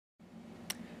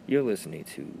You're listening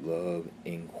to Love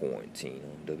in Quarantine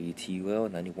on WTUL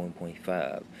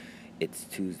 91.5. It's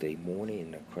Tuesday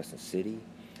morning in Crescent City,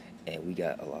 and we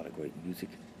got a lot of great music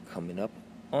coming up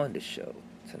on the show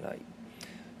tonight.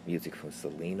 Music from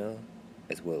Selena,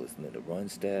 as well as Linda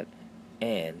Ronstadt,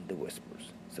 and The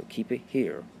Whispers. So keep it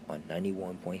here on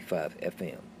 91.5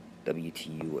 FM,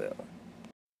 WTUL.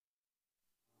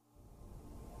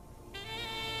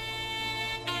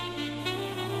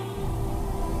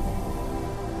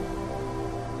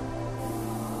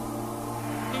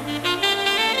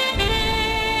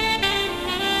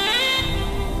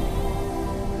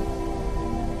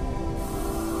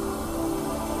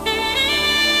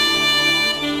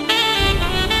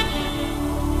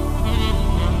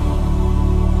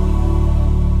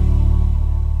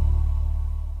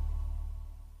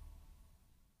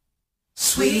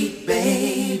 Sweet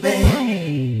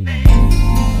baby,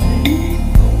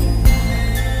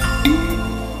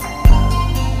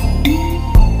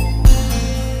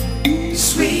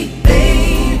 sweet baby,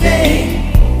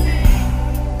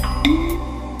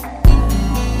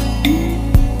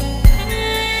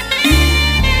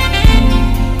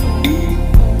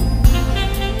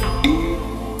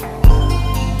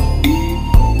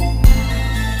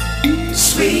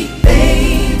 sweet baby.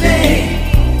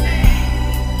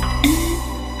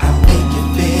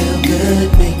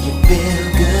 Make you feel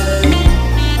good.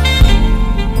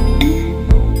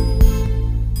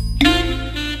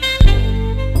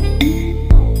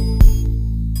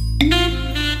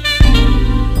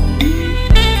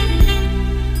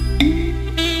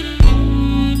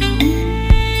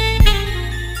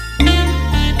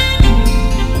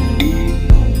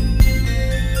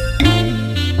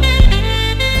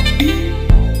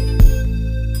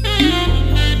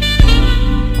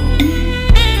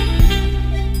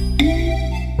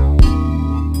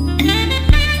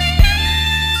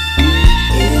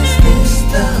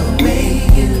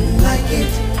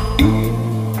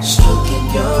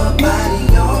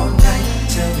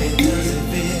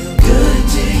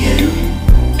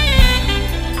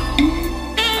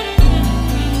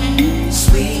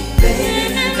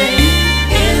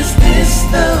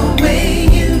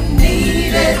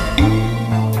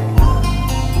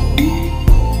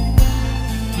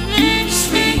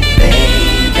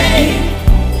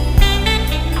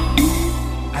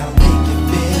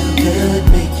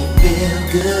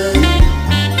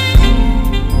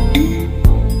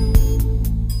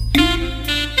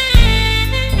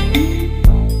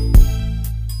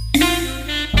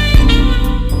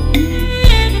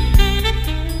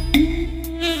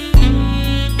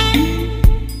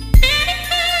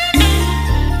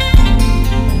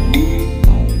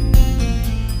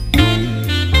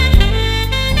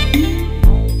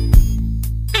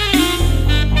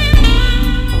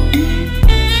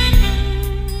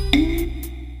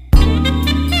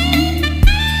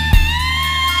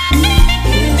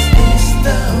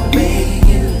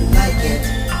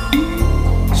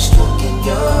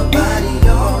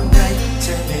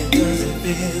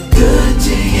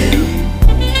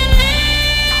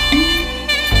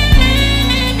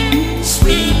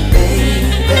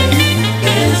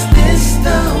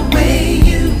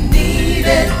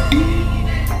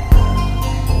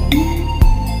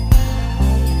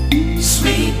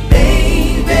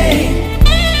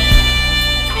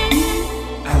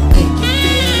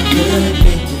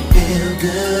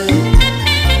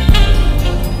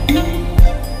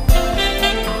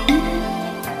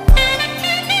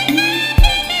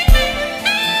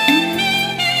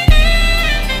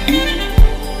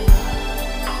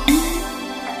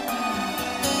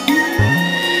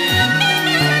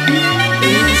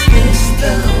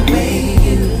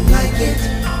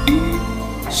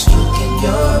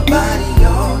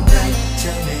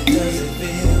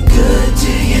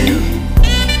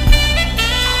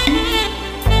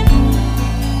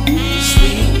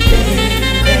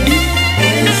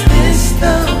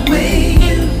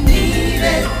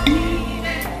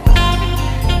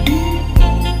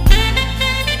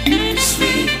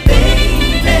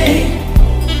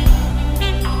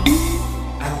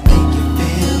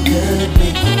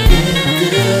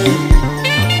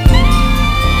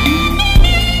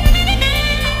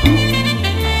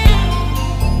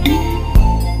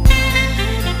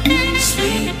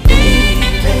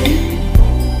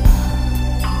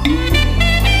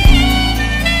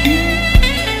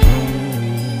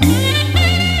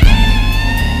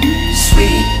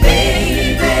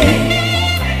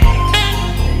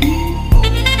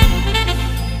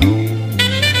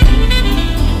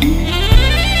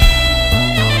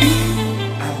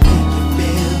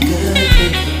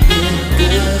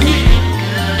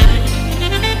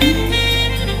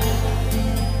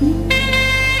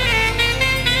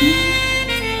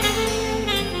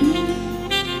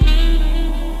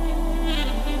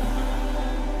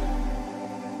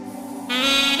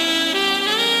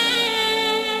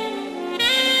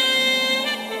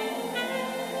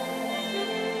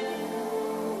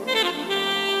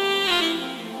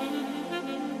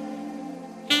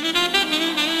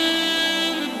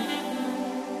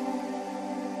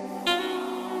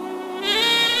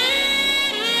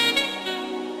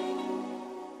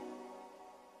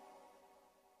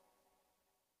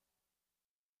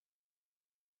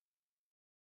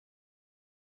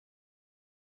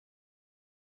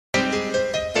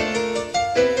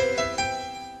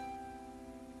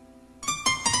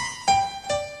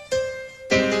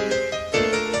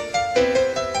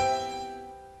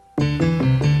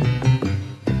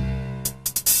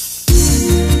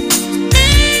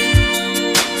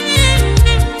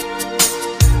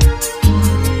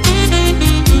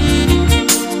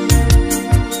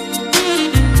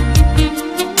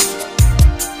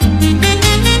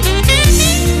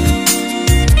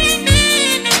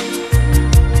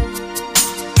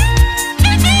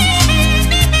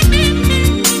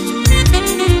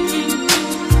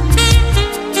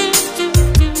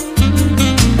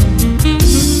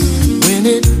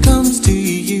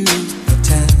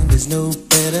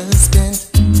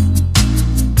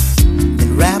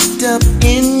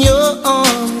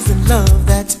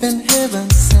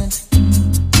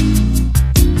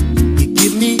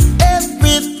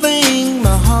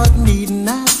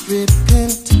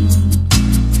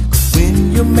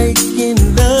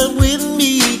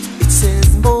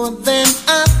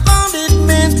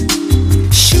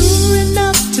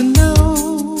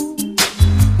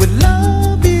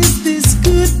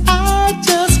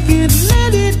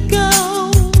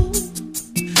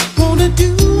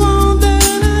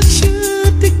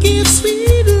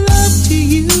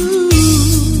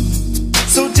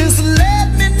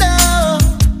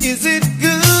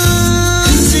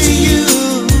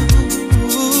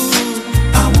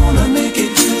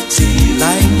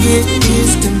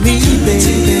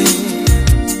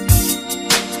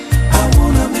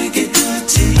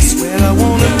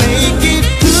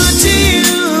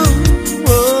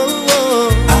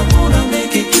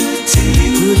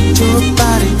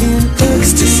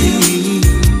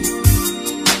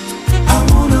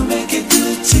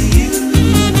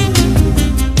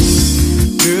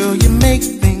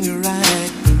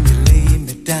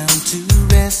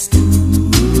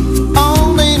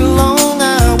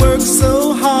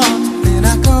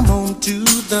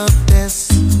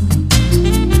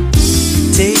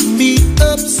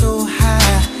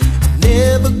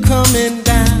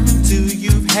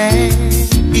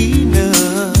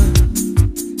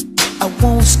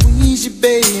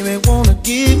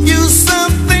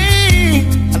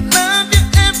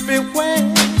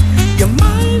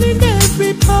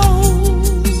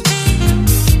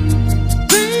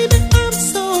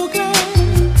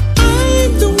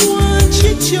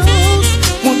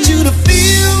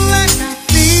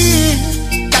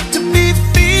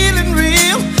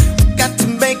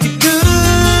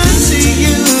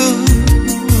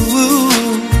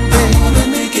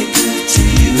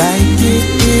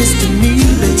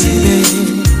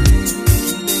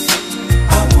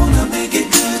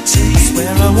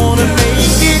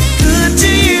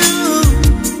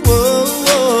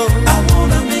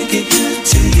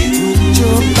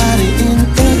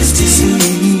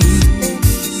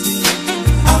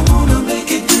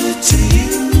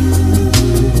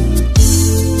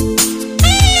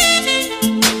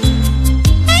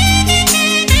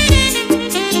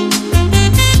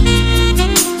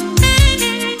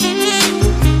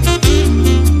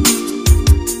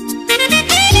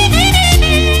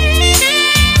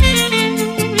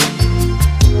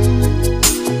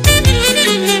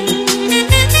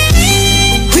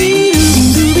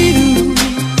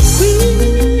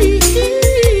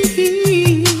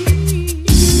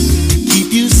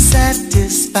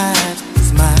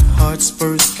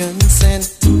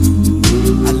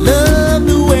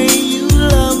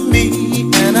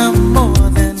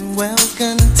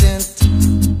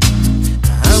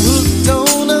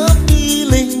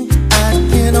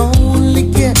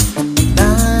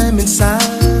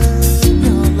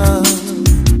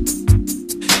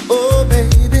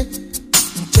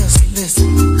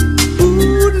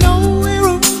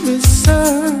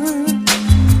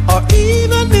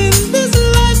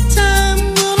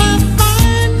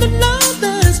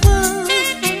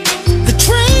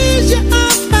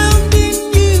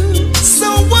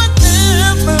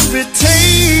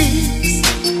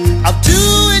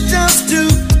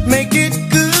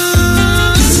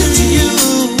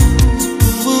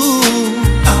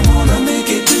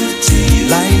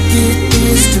 it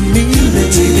is to me,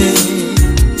 baby.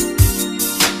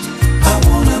 I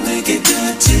wanna make it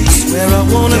good to you. I swear I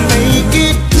wanna make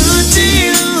it good to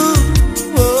you.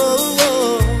 Oh,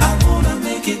 oh. I wanna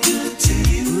make it good to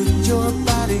you. Put your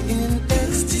body in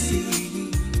ecstasy.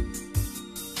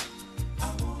 I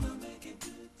wanna make it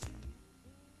good to you.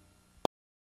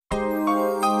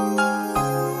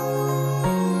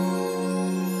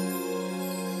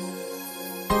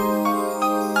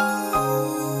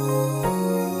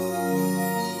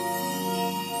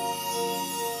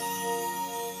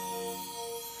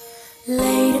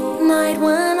 Late at night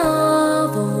when all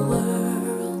the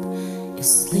world is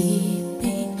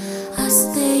sleeping, I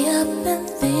stay up and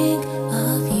think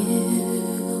of you.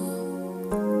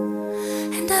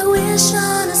 And I wish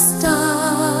on a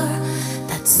star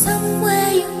that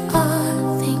somewhere you are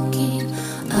thinking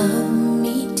of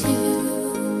me too.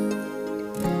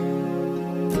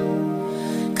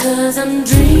 'Cause I'm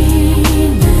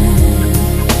dreaming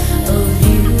of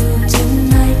you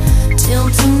tonight till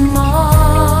tomorrow.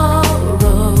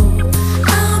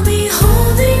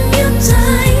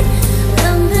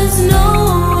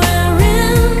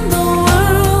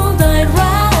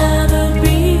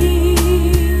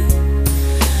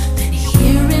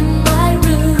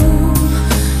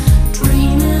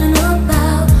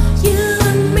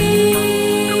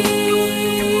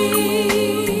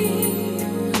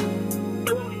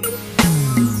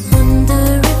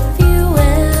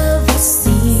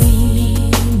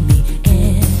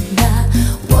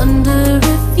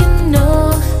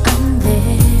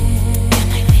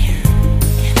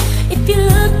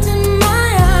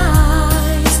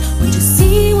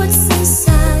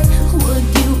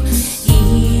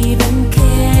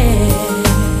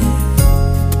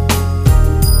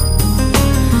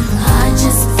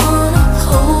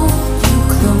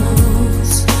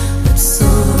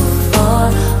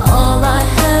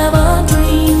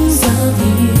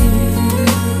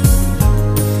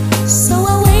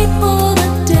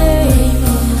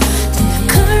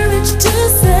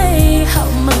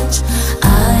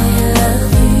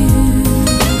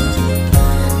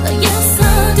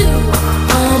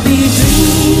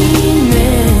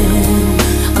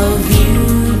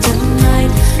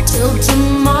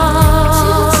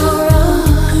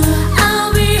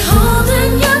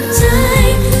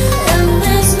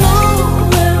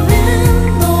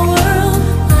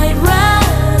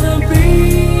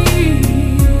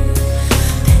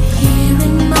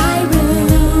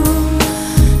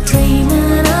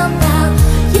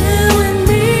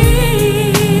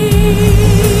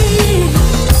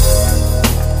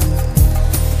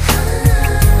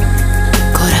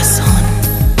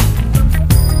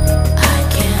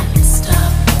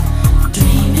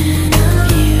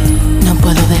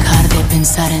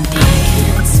 Pensar en ti.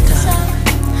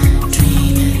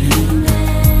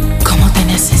 Cómo te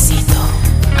necesito.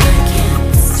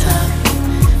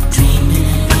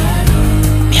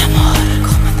 Mi amor,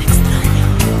 cómo te extraño.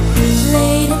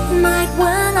 Late at night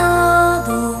when all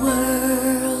the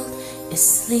world is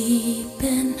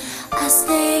sleeping, I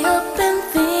stay up and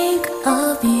think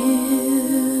of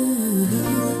you.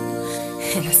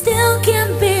 And I still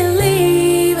can't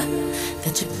believe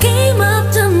that you came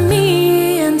up to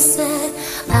me and said,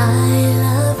 I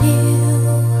love you,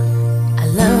 I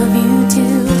love you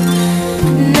too.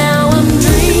 Now I'm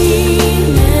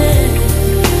dreaming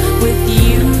with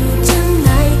you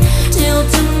tonight till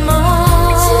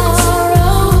tomorrow,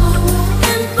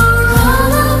 and for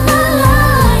all of my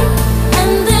life.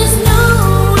 And there's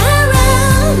nowhere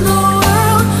in the world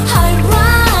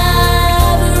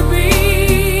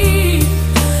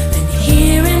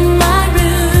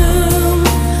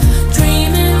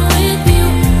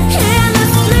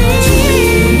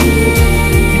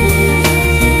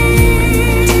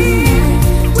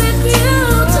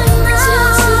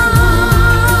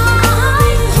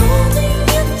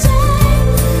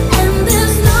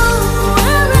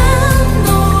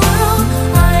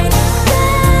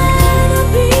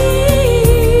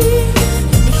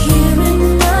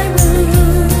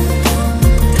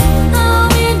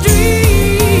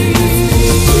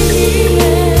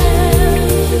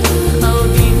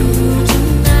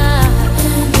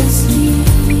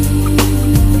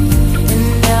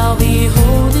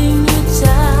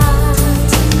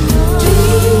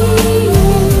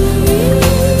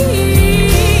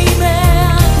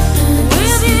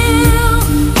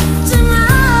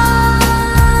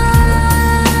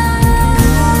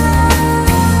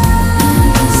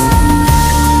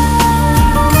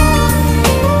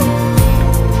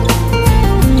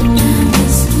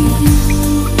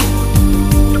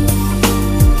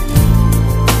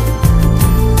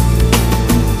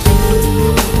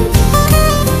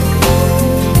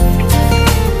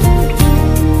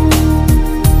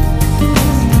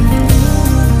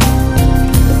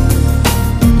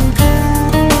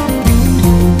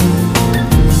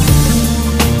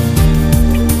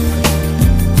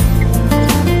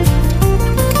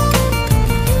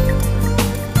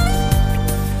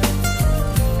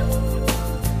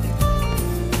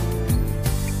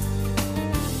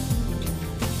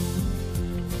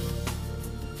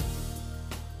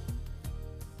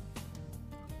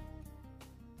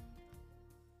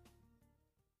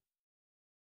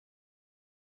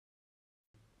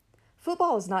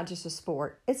Football is not just a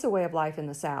sport, it's a way of life in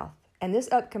the South. And this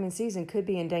upcoming season could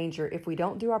be in danger if we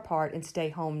don't do our part and stay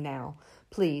home now.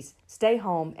 Please, stay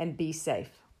home and be safe.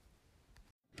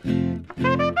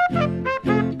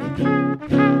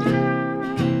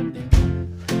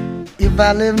 If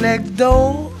I live next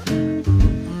door,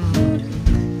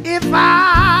 if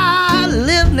I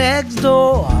live next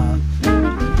door,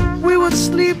 we would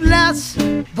sleep less,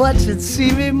 but you'd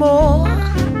see me more.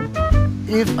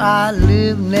 If I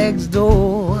live next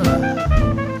door,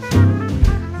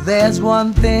 there's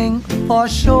one thing for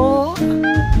sure,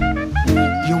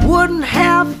 you wouldn't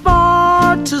have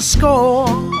far to score.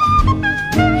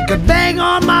 You could bang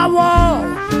on my wall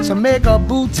to make a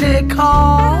boutique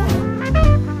call.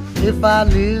 If I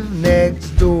live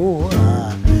next door,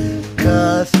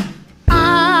 'cause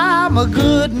I'm a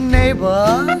good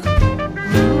neighbor,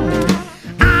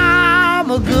 I'm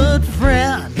a good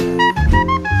friend,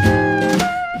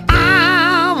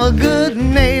 I'm a good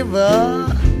neighbor,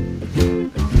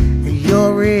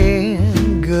 you're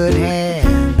in good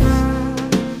hands.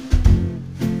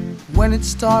 When it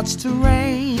starts to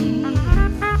rain,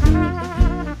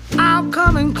 I'll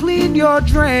come and clean your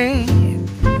drain.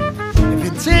 If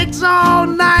it takes all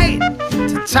night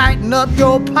to tighten up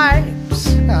your pipes,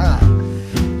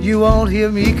 you won't hear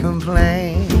me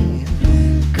complain.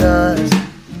 'Cause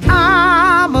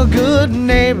I'm a good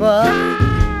neighbor,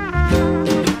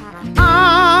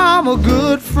 I'm a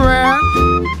good friend,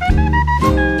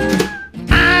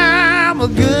 I'm a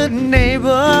good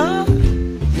neighbor,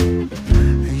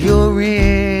 you're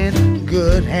in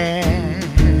good hands.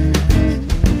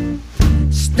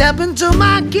 Step into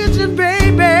my kitchen,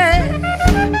 baby,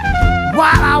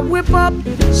 while I whip up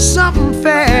something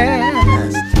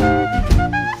fast.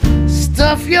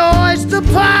 Stuff your oyster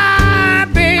pie,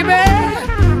 baby,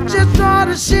 just draw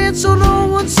the shit so no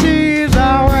one sees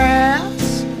our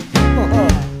ass.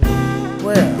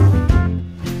 Well,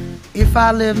 if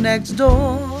I live next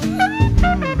door,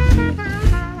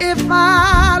 if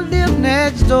I live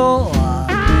next door,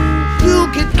 you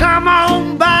can come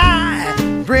on by,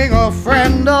 bring a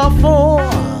friend or four.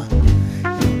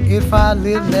 If I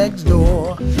live next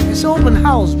door, it's open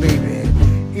house, baby.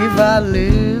 If I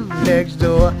live next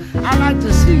door, I'd like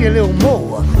to see you a little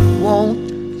more. Won't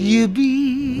you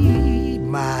be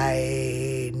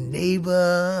my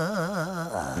neighbor?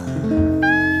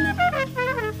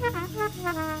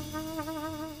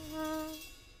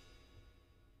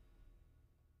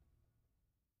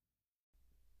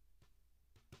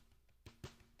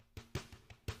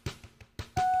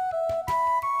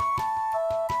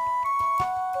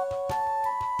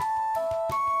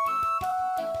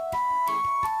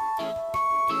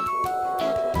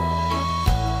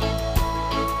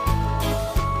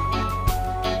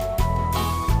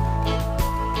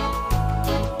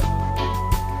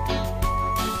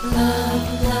 Love,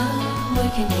 love,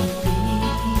 where can you be?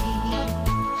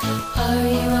 Are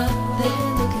you out there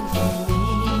looking for me?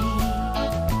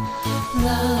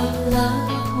 Love, love,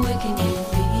 where can you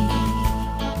be?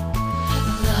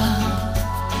 Love,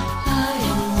 I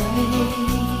am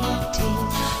waiting,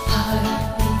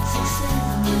 heartbeats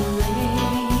accelerating.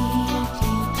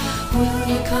 Will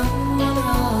you come or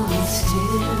always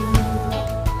still?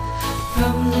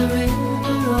 From the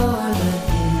river or the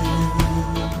hill,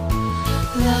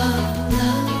 love,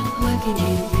 love, where can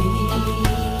you be?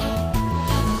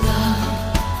 Love,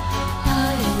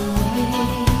 I am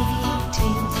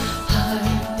waiting,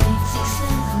 heartbeats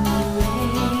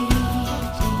accelerating.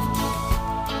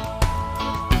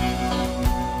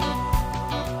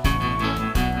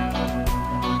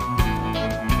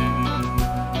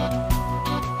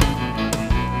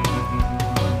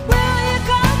 Will you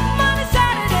come on a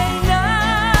Saturday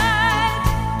night?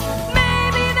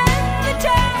 Maybe then the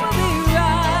time will be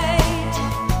right.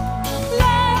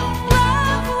 Love,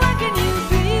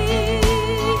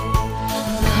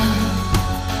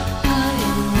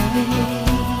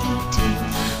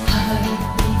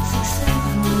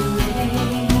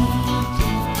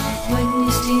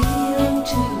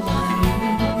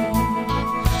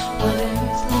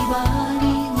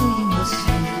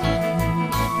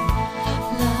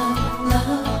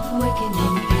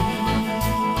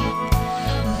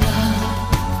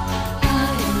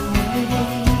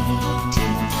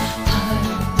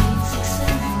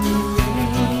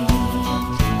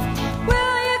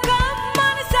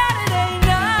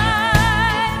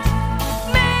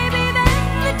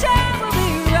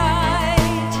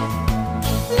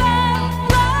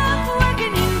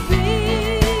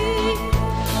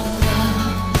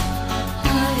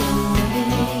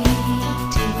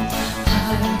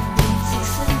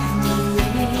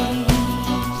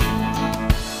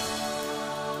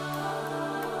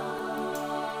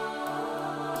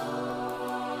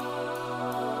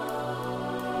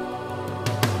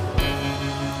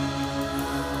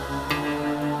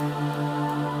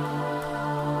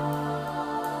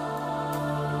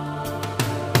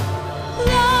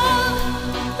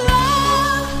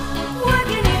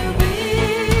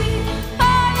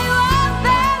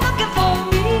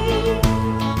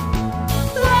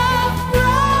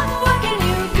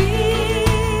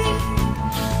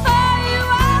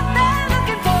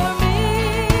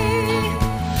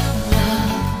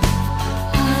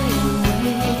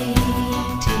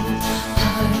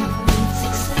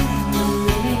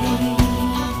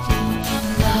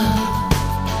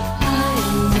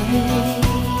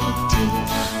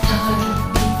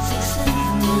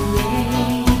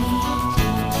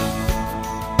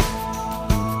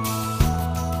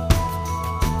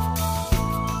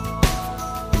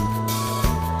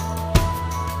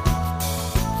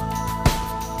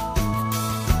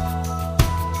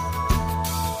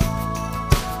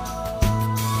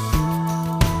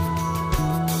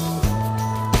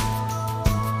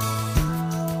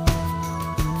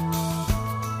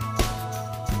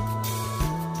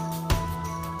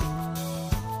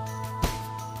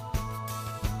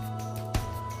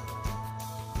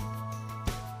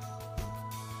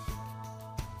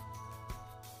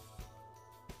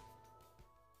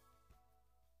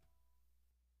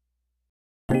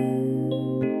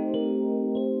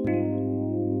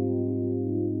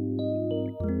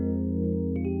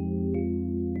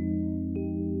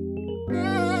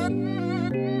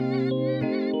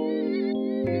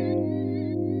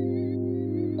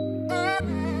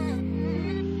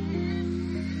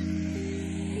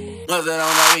 What's that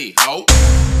on that beat, ho?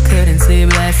 Couldn't sleep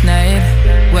last night.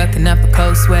 Waking up a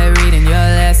cold sweat reading your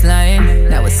last line.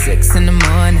 Now it's 6 in the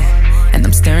morning and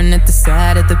I'm staring at the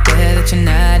side of the bed that you're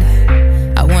not.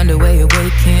 I wonder where you're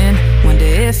waking. Wonder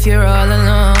if you're all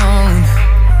alone.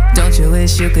 Don't you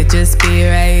wish you could just be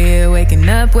right here, waking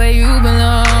up where you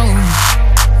belong?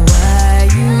 Why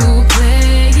you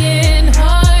playing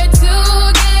hard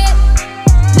to get?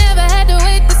 Never had to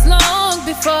wait this long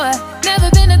before.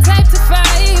 Never been the type to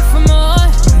fight for more.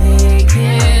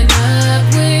 Waking up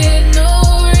with no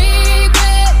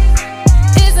regret.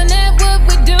 Isn't that what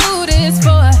we do this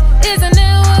for? Isn't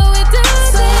that what we do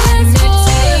this for?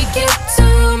 Take you to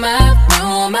my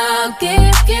room, I'll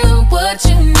give you what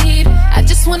you need. I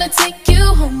just wanna take you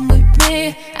home with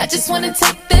me. I just wanna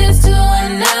take this to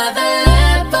another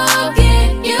level.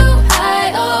 Get you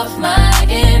high off my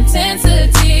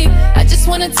intensity. I just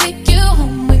wanna take you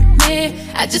home with me.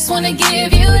 I just wanna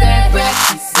give you that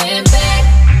breakfast in bed.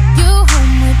 You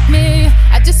home with me.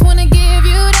 I just wanna give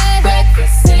you that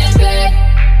breakfast in bed.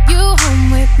 You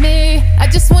home with me. I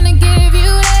just wanna give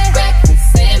you that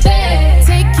breakfast in bed.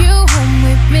 Take you home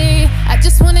with me. I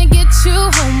just wanna get you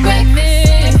home with me.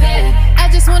 I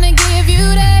just wanna give you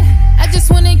that. I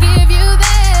just wanna give you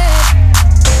that.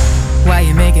 Why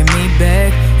you making me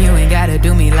beg? You ain't gotta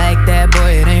do me like that,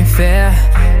 boy, it ain't fair.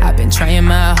 I've been trying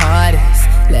my hardest.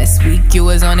 Last week you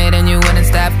was on it and you wouldn't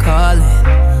stop calling.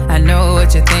 I know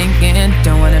what you're thinking,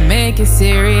 don't wanna make it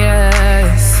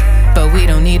serious, but we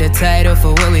don't need a title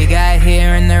for what we got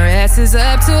here, and the rest is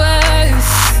up to us.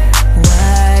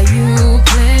 Why you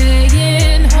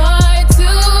playing hard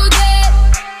to get?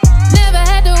 Never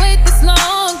had to wait this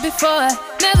long before.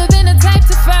 Never been the type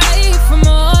to fight for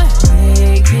more.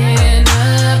 Waking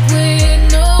up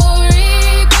with no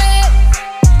regret.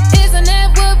 Isn't that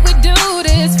what we do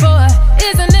this for?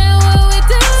 Isn't that what we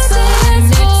do this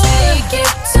for? Take you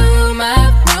to my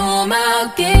room, I'll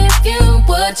give you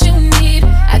what you need.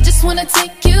 I just wanna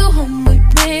take you home with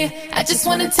me. I just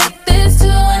wanna take this to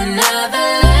another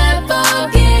level.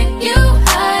 Get you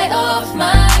high off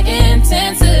my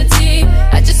intensity.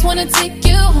 I just wanna take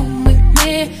you home with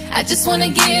me. I just wanna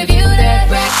give you that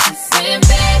breakfast in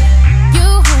bed. You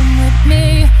home with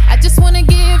me. I just wanna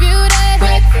give you that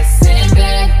breakfast in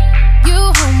bed. You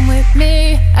home with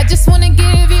me. I just wanna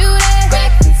give you that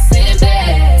breakfast in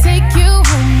bed. Take you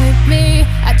home with me.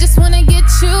 I just wanna get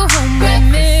you home with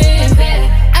me.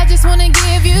 I just wanna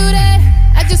give you that.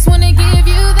 I just wanna give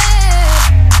you that.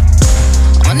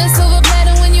 On that silver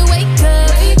platter when you wake up.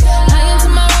 High into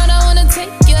my ride, I wanna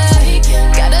take ya.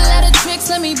 Got a lot of tricks,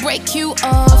 let me break you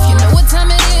off. You know what time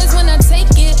it is when I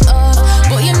take it off.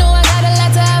 Boy, you know I got a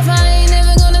lot to offer. I ain't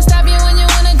never gonna stop you when you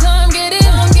wanna come get it.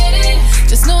 Come get it.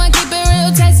 Just know I keep it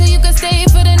real tight so you can stay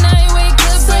for the night. Wake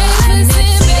up, breakfast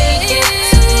in bed.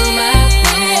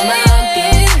 I'll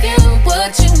give you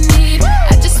what you need.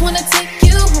 I just wanna take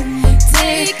you home with me.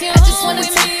 I just wanna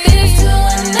take this to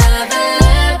another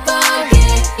level.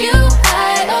 Get you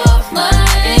high off my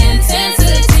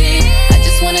intensity. I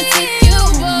just wanna take you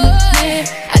home with me.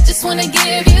 I just wanna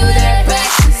give you that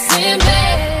breakfast in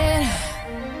bed.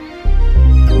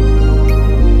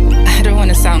 I don't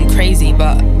wanna sound crazy,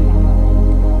 but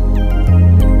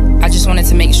I just wanted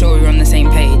to make sure we were on the same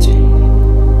page.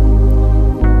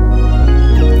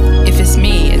 If it's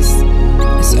me, it's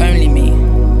only me.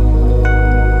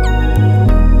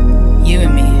 You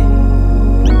and me.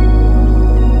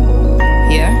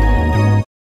 Yeah?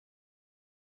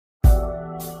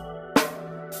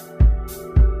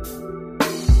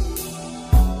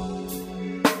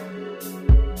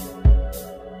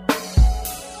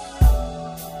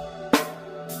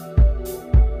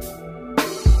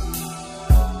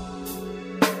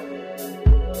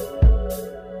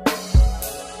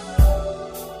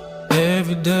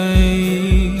 Every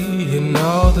day and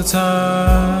all the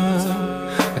time,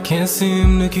 I can't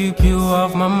seem to keep you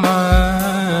off my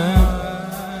mind.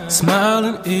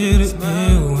 Smiling ear to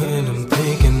ear when I'm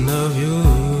thinking of you.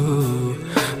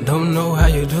 Don't know how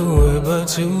you do it,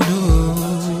 but you do.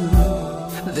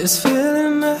 This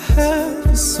feeling I have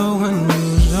is so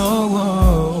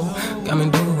unusual. Got me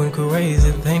doing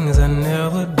crazy things I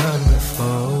never done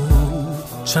before.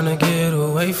 Tryna get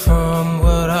away from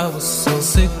what I was so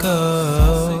sick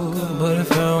of, but it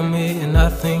found me and I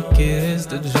think it is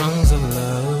the drums of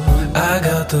love. I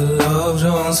got the love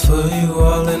Jones for you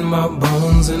all in my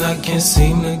bones, and I can't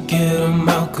seem to get them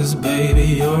out, cause baby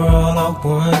you're all I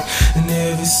want. And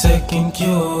every second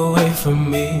you're away from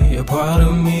me, a part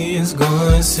of me is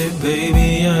gone. Say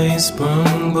baby I ain't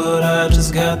sprung, but I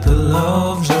just got the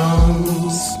love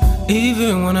Jones.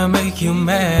 Even when I make you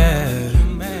mad,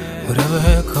 whatever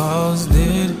had caused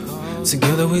it,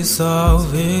 Together we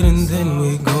solve it and then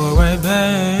we go right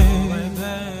back.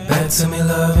 Back to me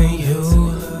loving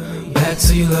you, back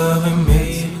to you loving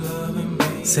me.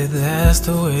 Say that's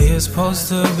the way it's supposed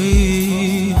to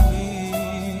be.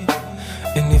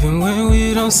 And even when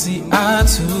we don't see eye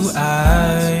to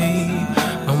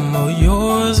eye, I'm all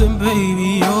yours and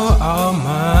baby you're all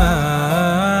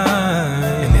mine.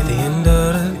 And at the end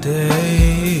of the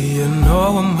day, you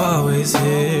know I'm always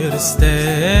here to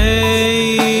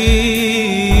stay.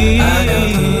 I got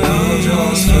the love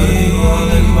Jones for you all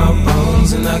in my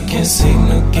bones, and I can't seem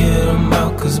to get them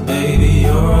out, cause baby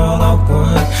you're all I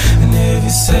want. And every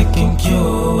second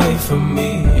you're away from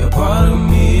me, a part of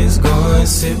me is going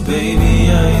sick.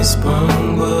 Baby I ain't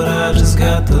sprung, but I just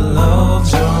got the love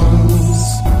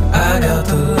Jones. I got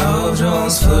the love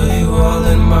Jones for you all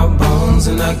in my bones,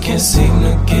 and I can't seem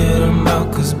to get them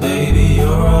out, cause baby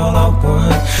you're all I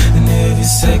want. And every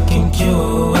second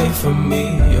you're away from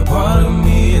me, a part of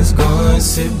me is going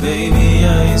sick. Baby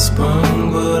I ain't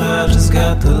sprung, but I just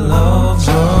got the love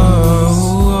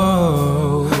Jones.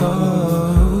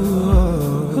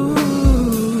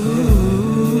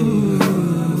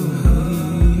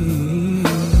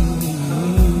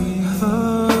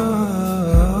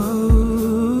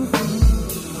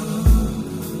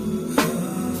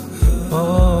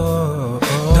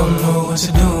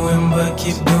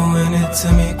 Keep doing it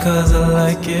to me cause I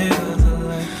like it.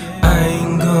 I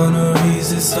ain't gonna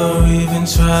resist or even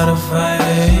try to fight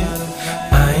it.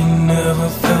 I ain't never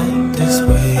felt this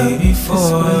way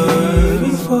before,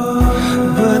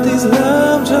 but these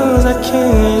love Jones I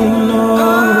can't ignore.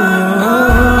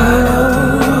 I got the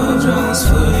love Jones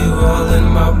for you all in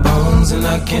my bones, and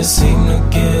I can't seem to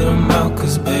get them out,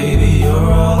 cause baby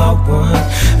you're all I want.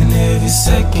 And every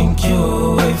second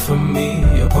you're away from me,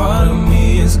 a part of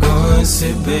me is going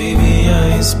sick. Baby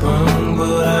I ain't sprung,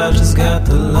 but I just got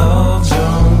the love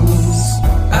Jones.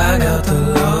 I got the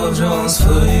love Jones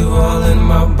for you all in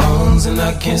my bones, and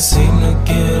I can't seem to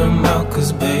get them out,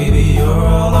 cause baby you're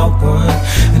all I want.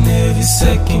 And every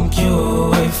second you're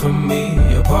away from me,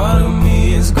 a part of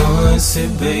me is going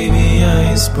sick. Baby I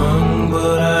ain't sprung,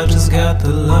 but I just got the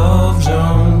love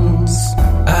Jones.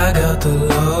 I got the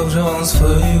love Jones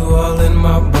for you all in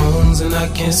my bones, and I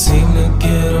can't seem to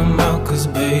get them out, cause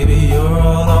baby you're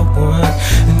all I want.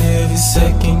 And every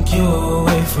second you're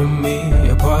away from me,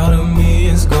 a part of me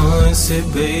is going sick.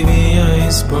 Baby I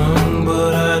ain't sprung,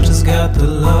 but I just got the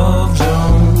love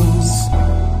Jones.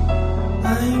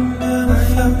 I ain't never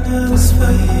felt this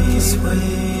way.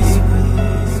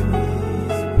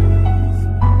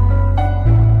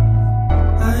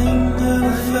 I ain't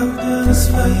never felt this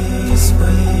way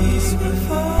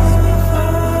before.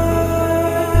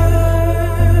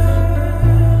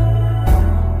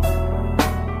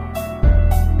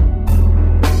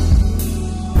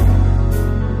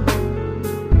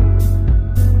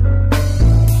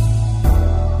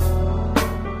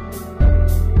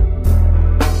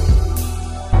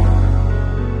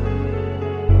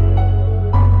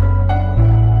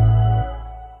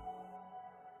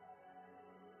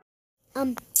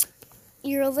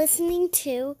 You're listening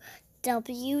to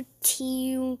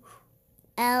WTUL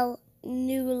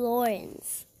New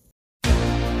Orleans.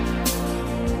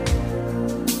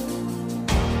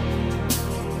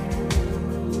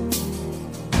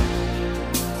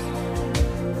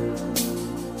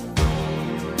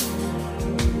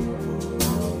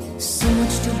 So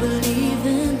much to believe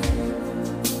in,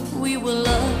 we were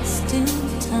lost in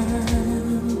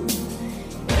time.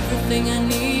 Everything I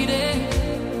needed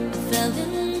fell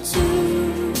into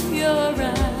your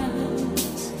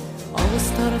eyes.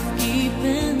 Always thought of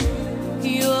keeping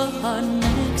your heart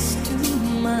next to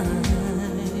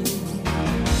mine,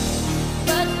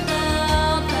 but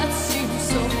now that seems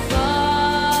so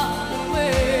far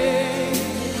away.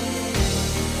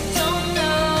 Don't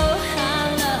know how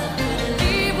love could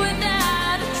leave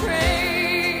without a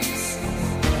trace.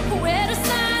 Where do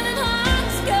silent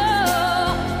hearts go?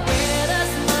 Where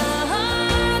does my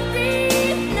heart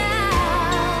beat now?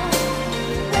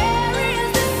 Where is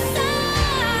the sound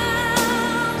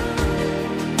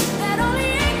that only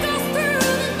echoes through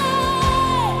the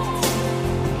night?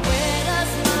 Where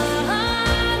does my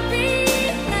heart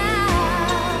beat now?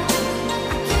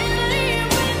 I can't live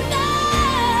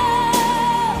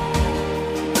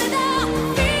without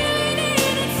feeling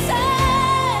it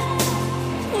inside.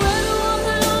 Where do all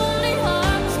the lonely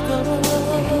hearts go?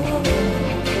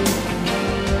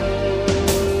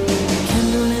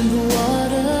 Candle in the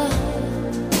water,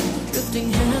 drifting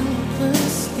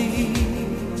helplessly,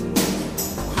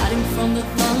 hiding from the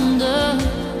thunder.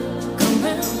 Come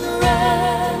and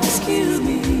rescue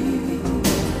me,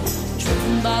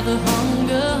 driven by the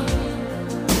hunger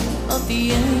of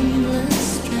the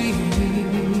endless dream.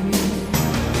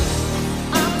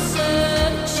 I'm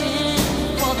searching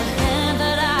for the hand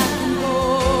that I can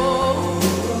hold.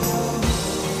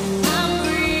 I'm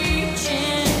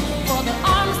reaching for the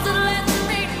arms that let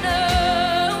me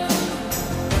know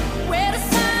where the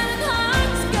silent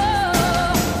hearts go.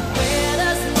 Where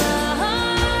does my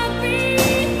heart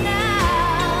beat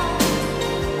now?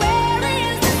 Where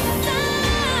is the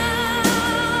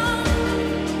sound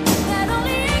that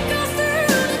only echoes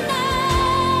through the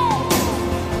night?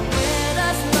 Where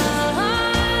does my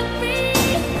heart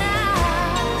beat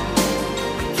now?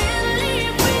 I can't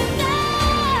live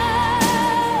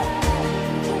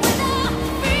without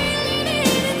feeling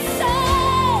it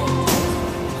inside.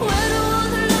 Where do all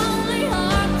the lonely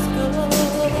hearts go?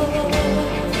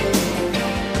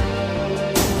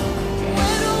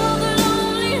 Where do all the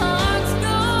lonely hearts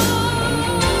go?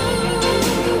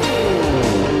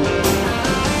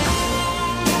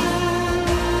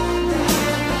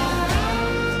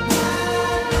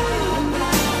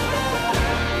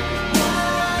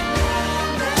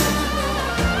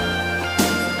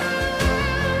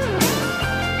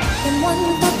 In one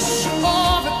touch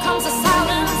overcomes the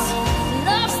silence.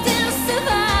 Love still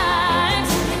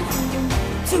survives.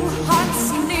 Two hearts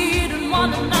needing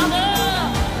one another.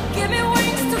 Give me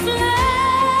wings to fly.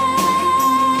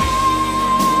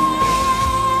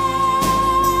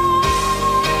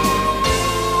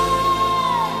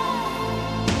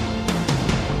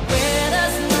 Where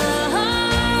does my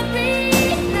heart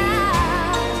beat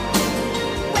now?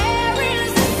 Where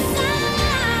is the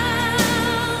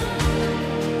sound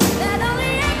that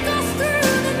only echoes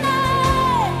through the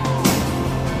night?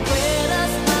 Where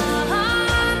does my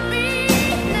heart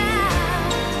beat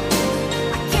now?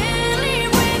 I can't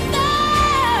live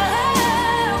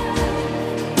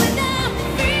without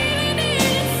feeling it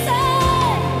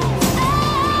inside.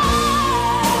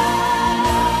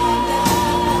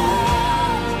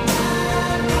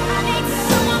 I need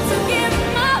someone to give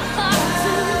my heart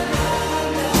to.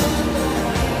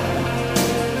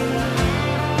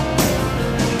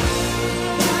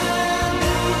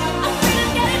 I feel it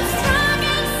getting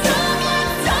stronger and stronger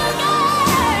and stronger.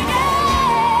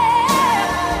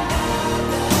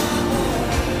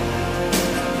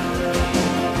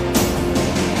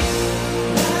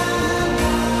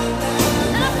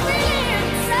 I feel it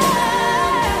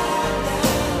inside.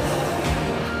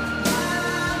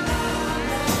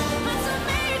 It's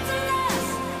made to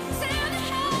last till the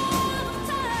end of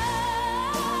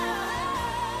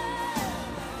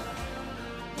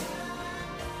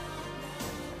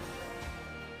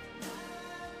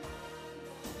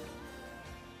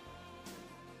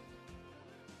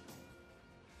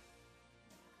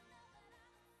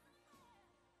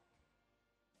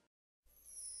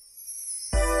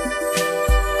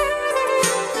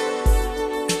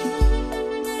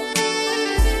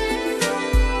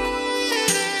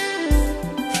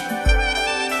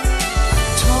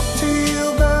Talk to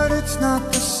you, but it's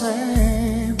not the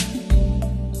same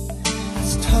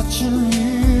as touching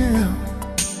you.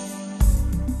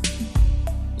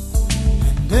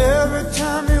 And every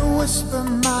time you whisper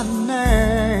my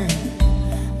name,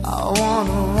 I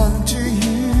wanna run to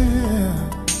you.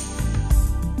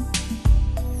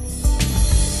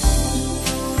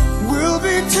 We'll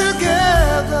be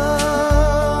together.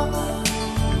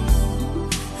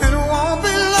 It won't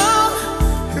be long,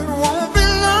 it won't be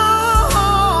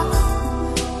long,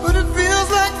 but it feels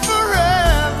like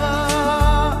forever.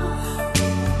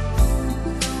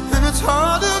 And it's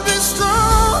hard to be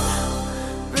strong,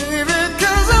 baby,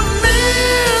 'cause I'm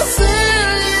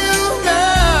missing you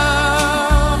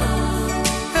now.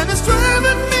 And it's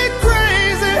driving me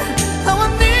crazy how I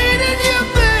needed you,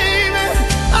 baby.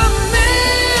 I'm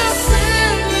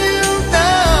missing you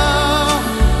now.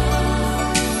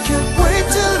 Can't wait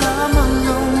till I'm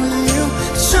alone with you,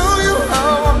 show you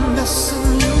how I'm missing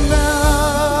you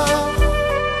now.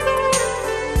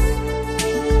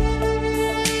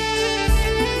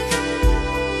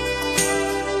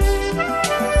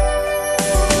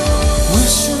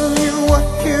 Wishing you were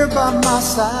here by my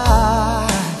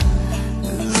side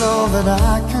is all that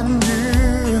I can do.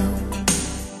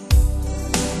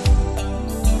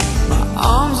 My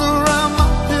arms around my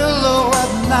pillow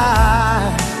at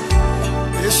night,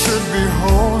 they should be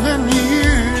holding you.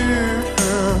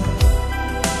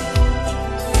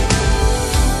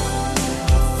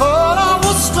 Thought I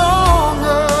was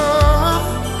stronger.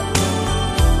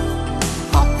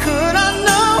 How could I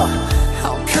know?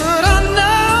 How could I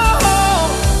know?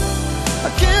 I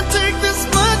can't take this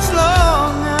much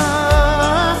longer.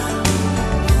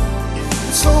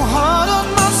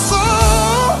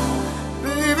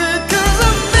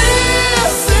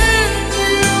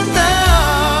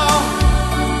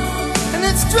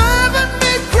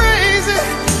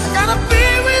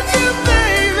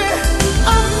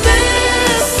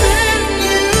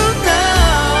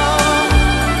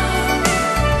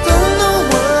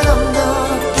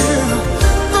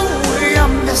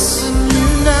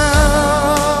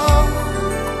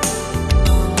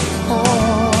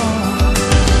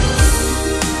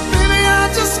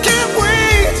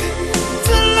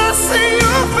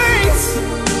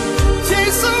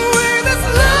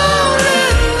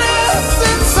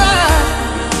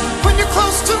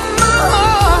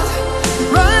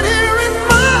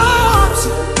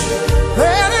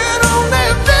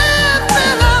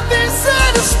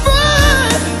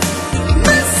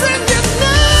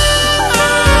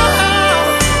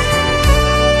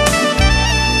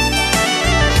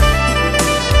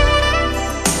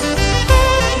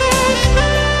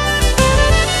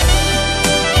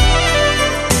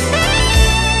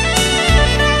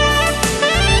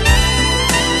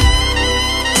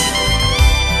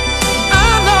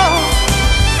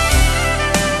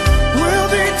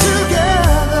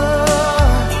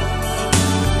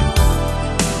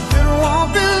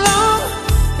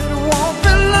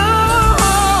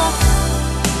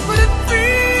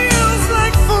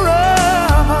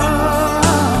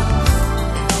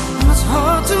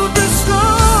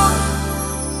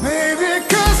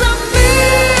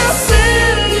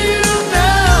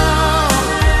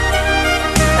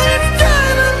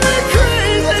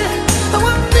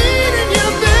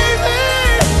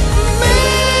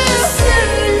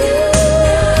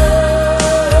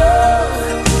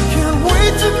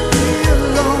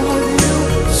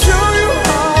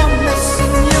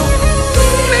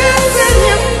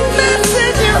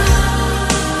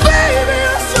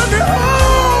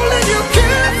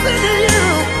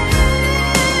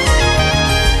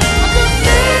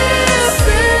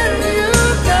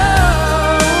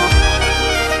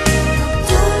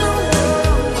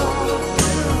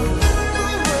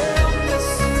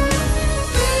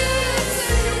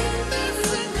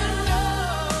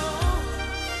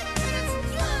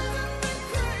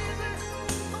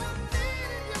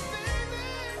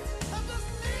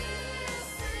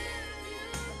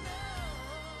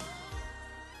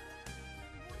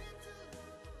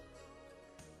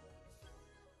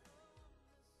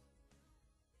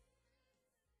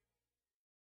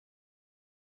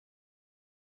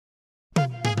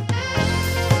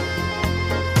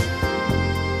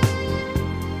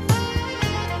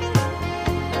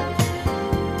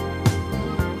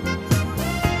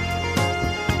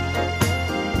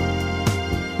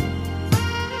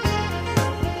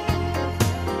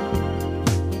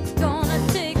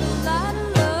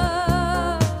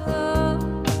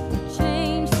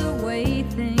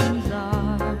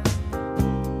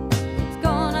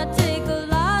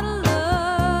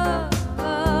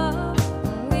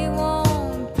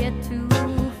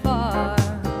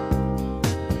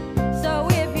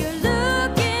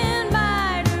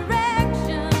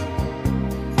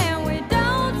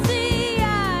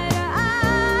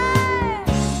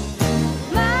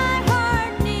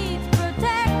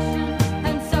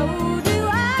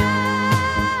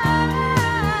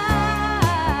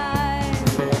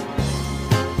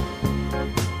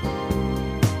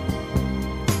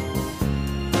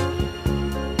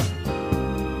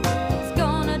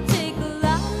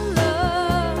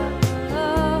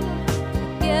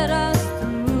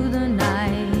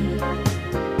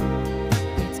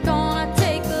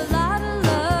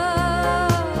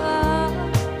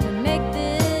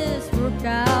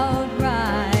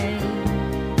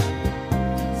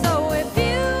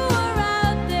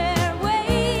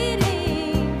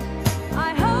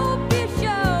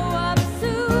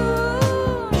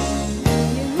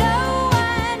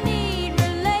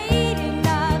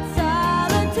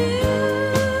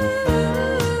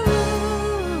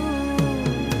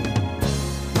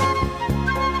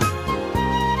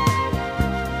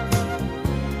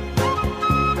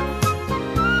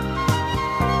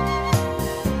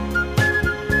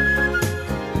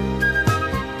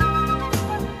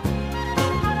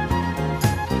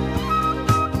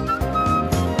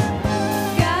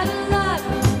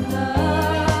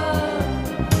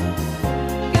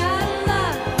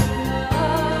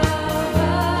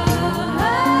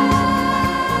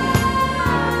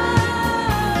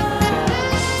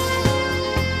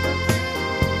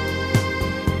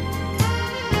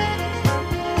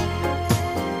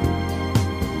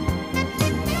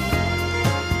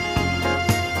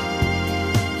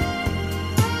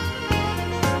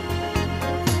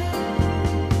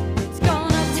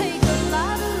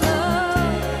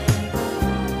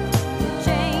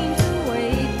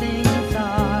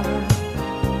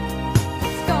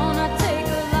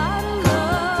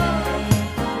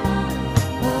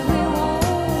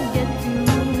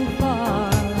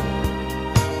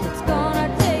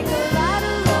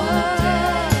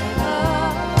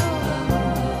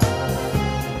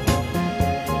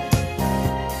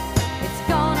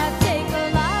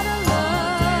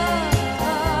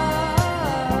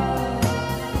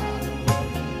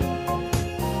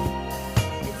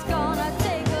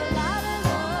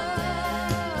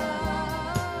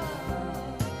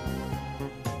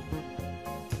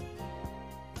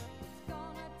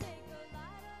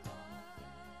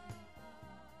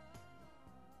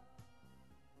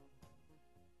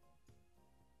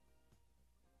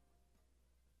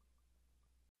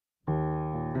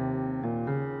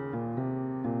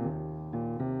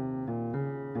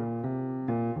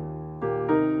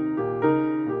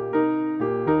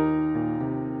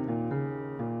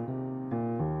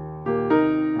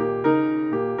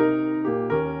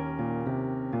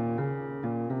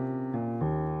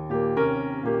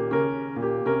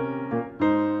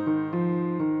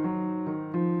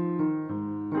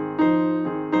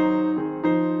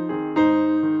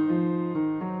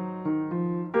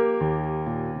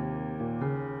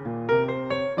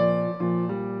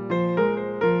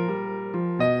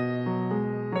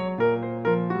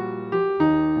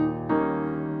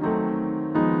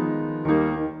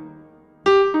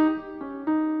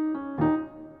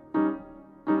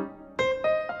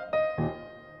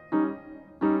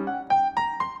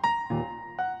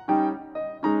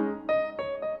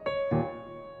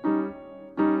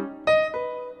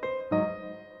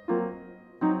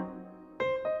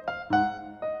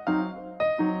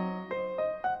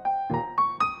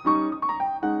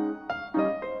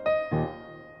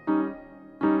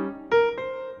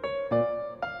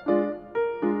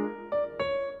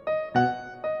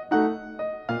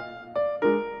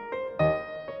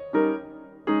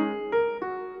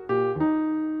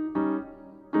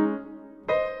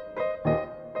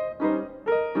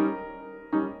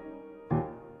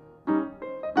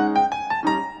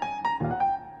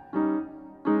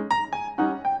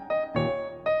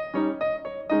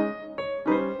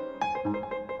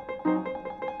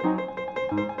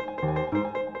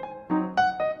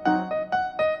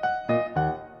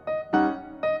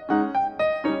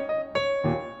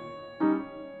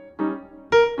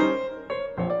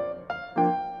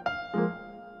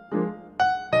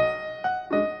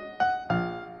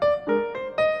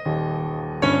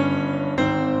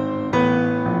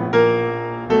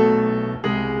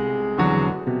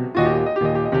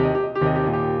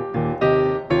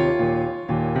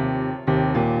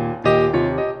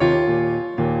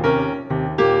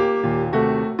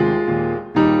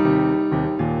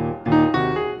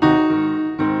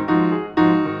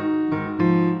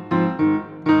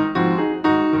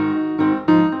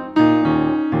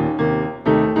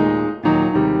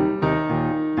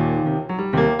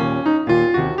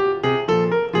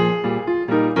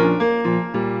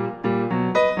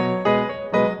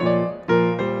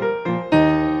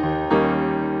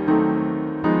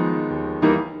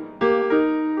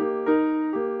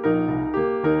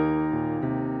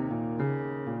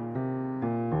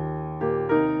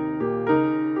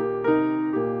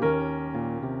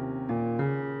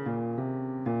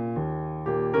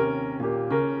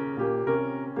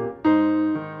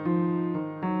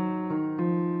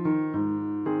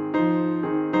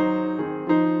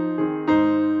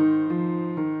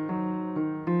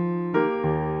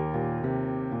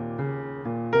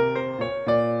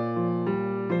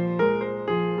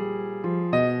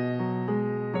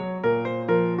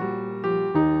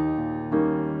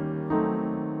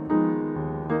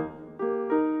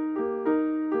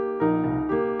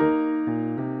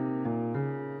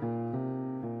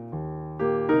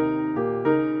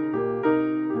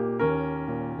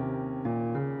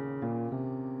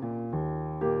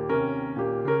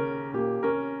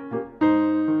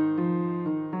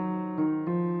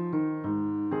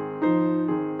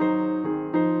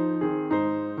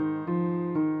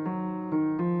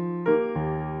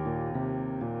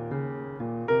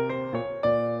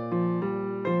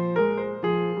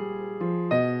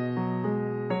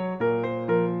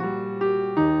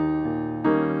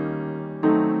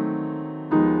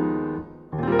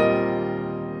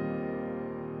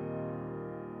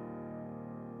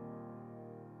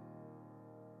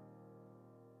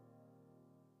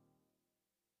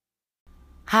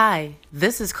 Hi,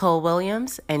 this is Cole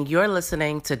Williams, and you're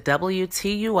listening to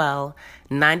WTUL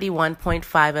 91.5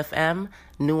 FM,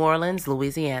 New Orleans,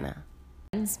 Louisiana.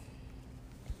 Let's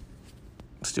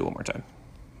do it one more time.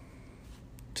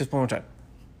 Just one more time.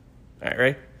 All right,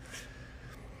 ready?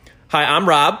 Hi, I'm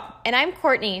Rob. And I'm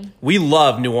Courtney. We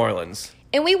love New Orleans.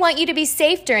 And we want you to be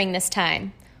safe during this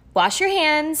time. Wash your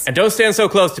hands. And don't stand so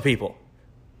close to people.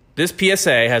 This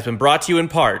PSA has been brought to you in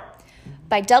part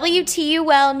by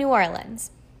WTUL New Orleans.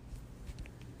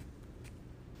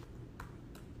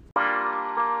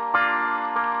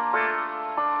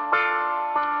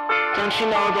 Don't you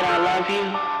know that I love you?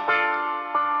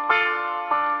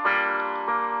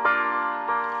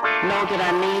 Know that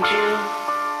I need you?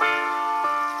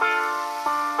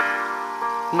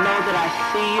 Know that I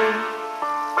see you?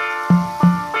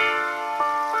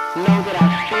 Know that I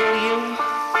feel you?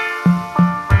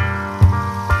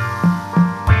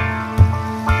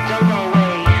 Don't go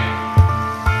away,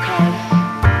 'cause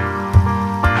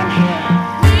I'm here.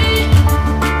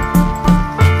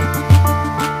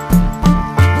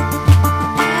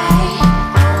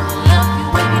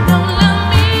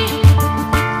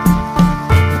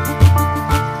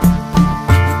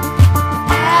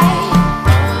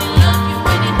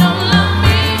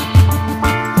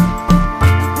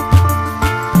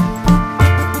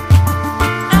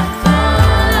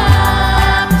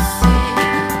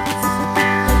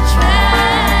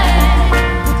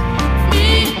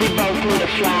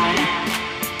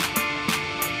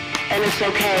 It's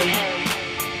okay,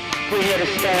 we're here to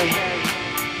stay.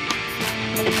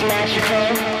 It's magical,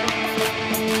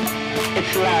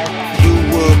 it's love. You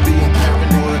were being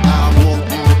paranoid, I walked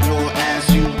through the door as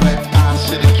you left. I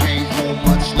should've came home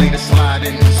much later,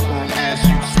 sliding as long as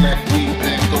you slept. We've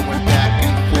been going back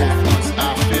and forth once I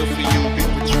feel for you, be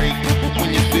betrayed. When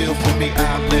you feel for me, I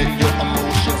let your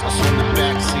emotions assume the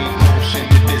backseat motion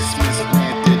to dismiss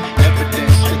granted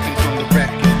evidence stricken from the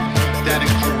record. That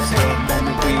includes the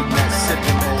moment we met.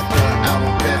 Sipping over out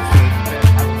of Bedford.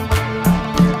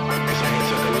 It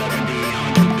took 11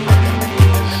 100 billion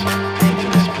years to get to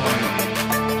this point.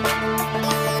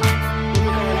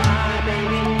 We're going high,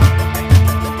 baby.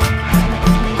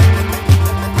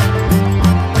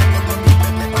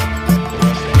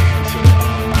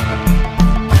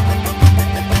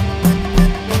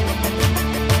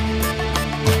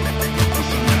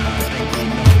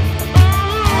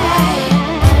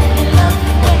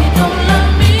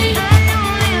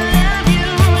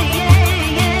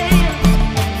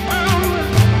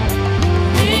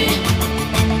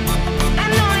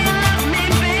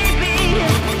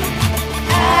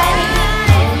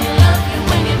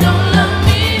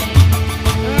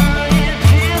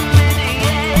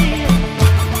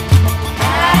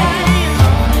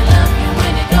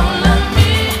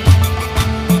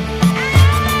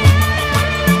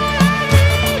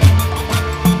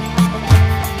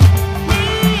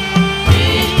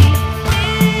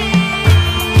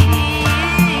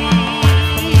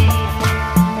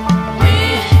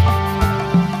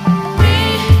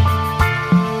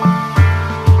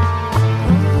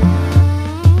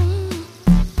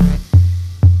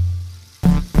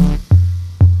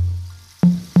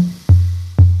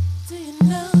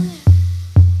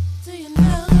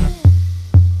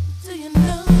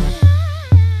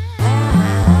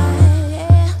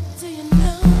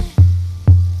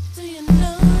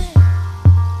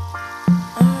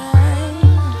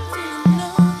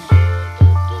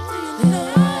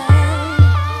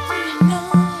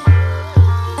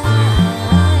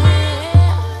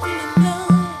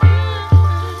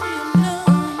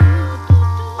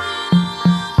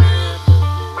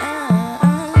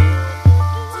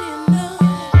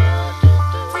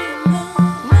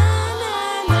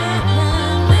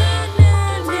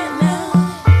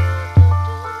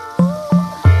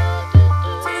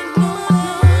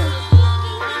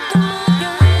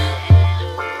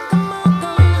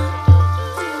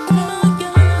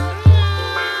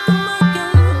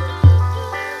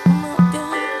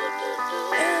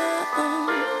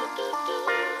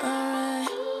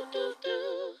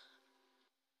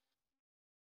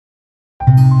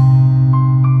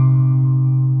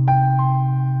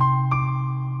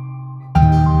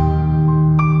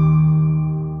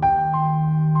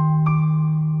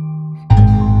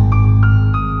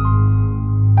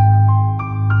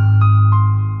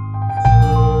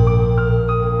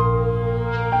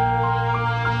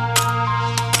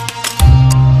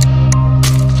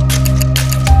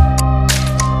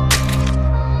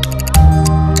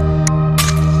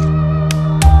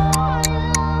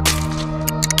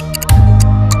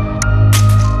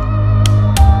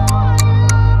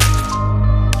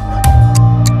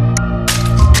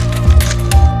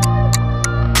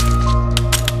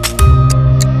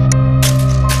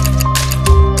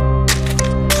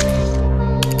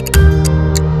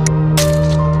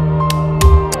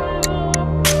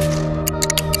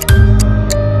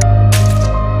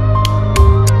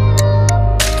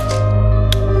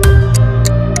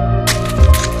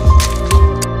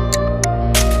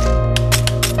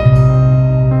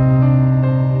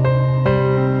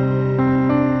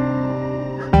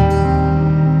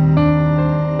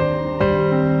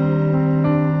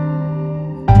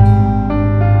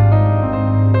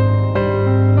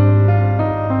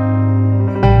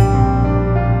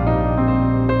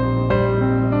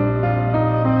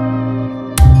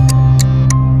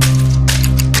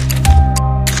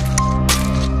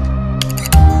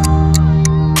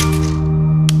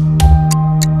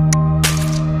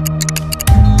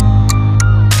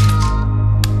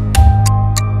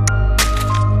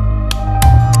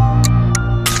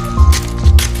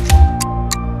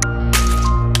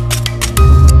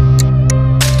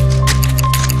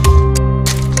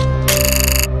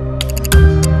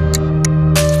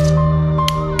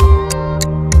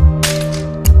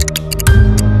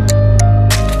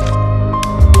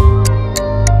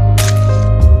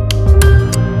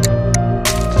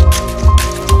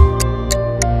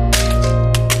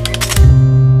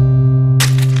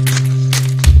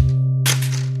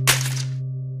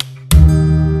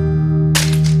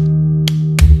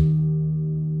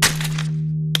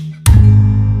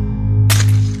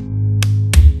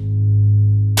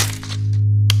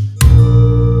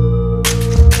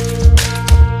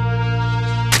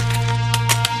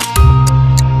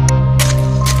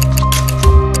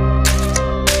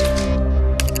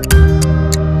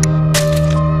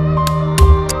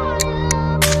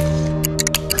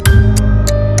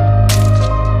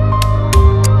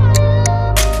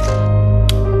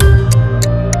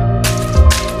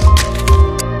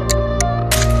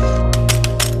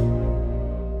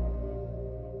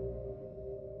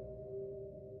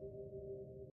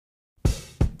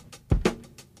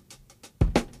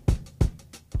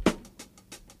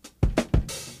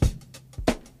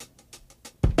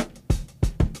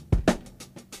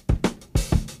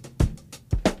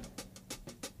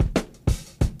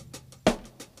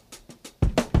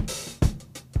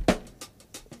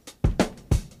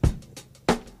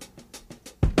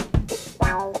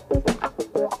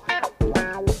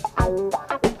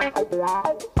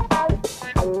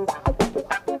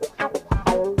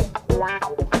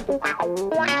 Oh,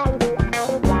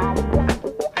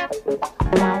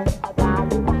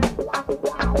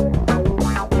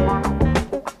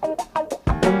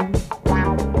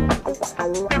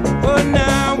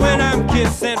 now when I'm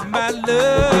kissing my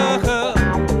love,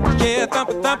 yeah,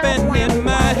 thumping in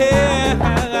my head.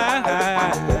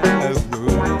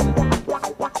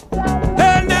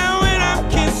 Oh, now when I'm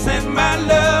kissing my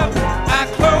love, I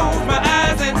close my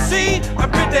eyes and see a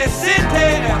pretty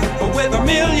city with a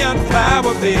million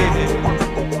flower beds.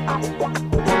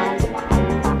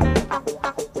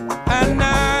 And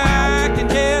I can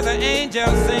hear the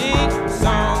angels sing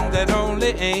songs that only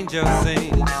angels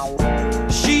sing.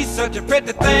 She's such a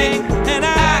pretty thing, and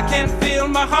I can feel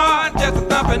my heart just a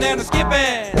thumping and a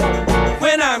skipping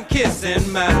when I'm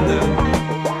kissing my love.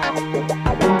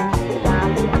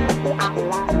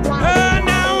 Oh,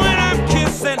 now when I'm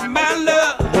kissing my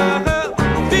love,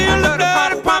 feel the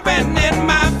blood pumping in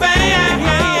my veins.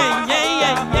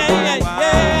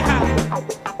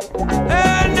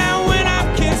 Oh, now when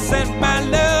I'm kissing my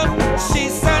love,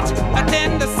 she's such a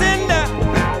tender cinder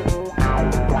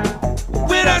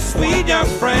with a sweet young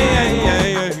friend.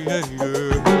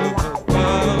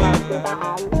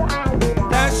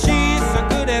 Now she's so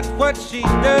good at what she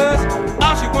does,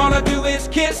 all she wanna do is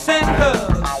kiss and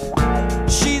hug.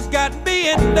 She's got me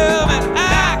in love, and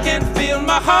I can feel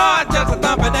my heart just a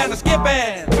thumping and a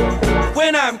skipping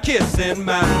when I'm kissing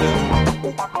my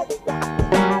love.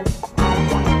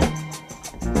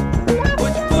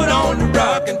 Put your foot on the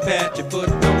rock and pat your foot,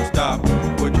 don't stop.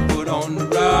 Put your foot on the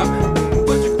rock.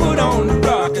 Put your foot on the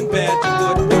rock and pat your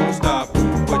foot, don't stop.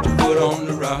 Put your foot on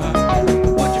the rock.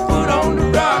 Put your foot on the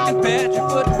rock and pat your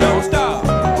foot, don't stop.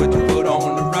 Put your foot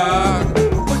on the rock.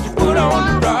 Put your foot on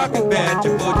the rock and pat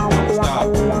your foot, don't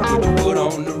stop. Put your foot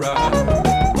on the rock.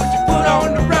 Put your foot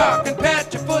on the rock and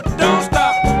pat your foot, don't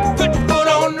stop. Put your foot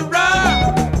on the rock.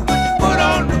 Put your foot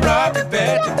on the rock and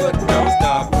pat your foot, don't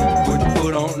stop. Put your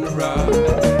foot on the rock.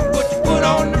 Put your foot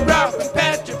on the rock and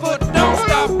pat your foot, don't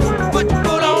stop. Put your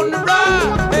foot on the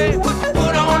rock. Hey, put your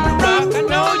foot on the rock. I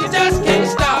know you just can't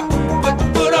stop. Put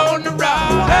your foot on the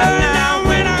rock. Now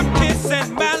when I'm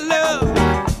kissing my love,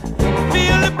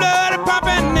 feel the blood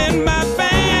pumping in my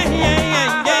veins.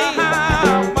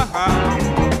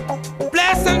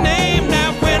 Bless her name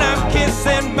now when I'm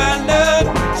kissing my love.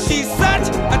 She's such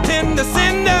a tender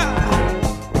cinder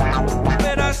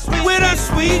with a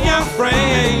sweet young friend.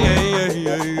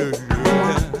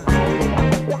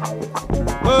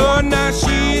 Oh, now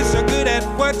she's so good at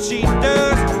what she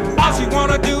does, all she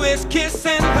wanna do is kiss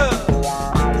and hug.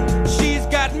 She's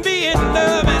got me in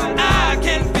love, and I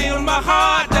can feel my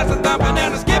heart just a thumping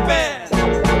and a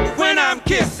skipping when I'm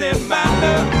kissing my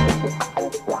love.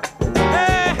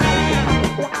 Hey,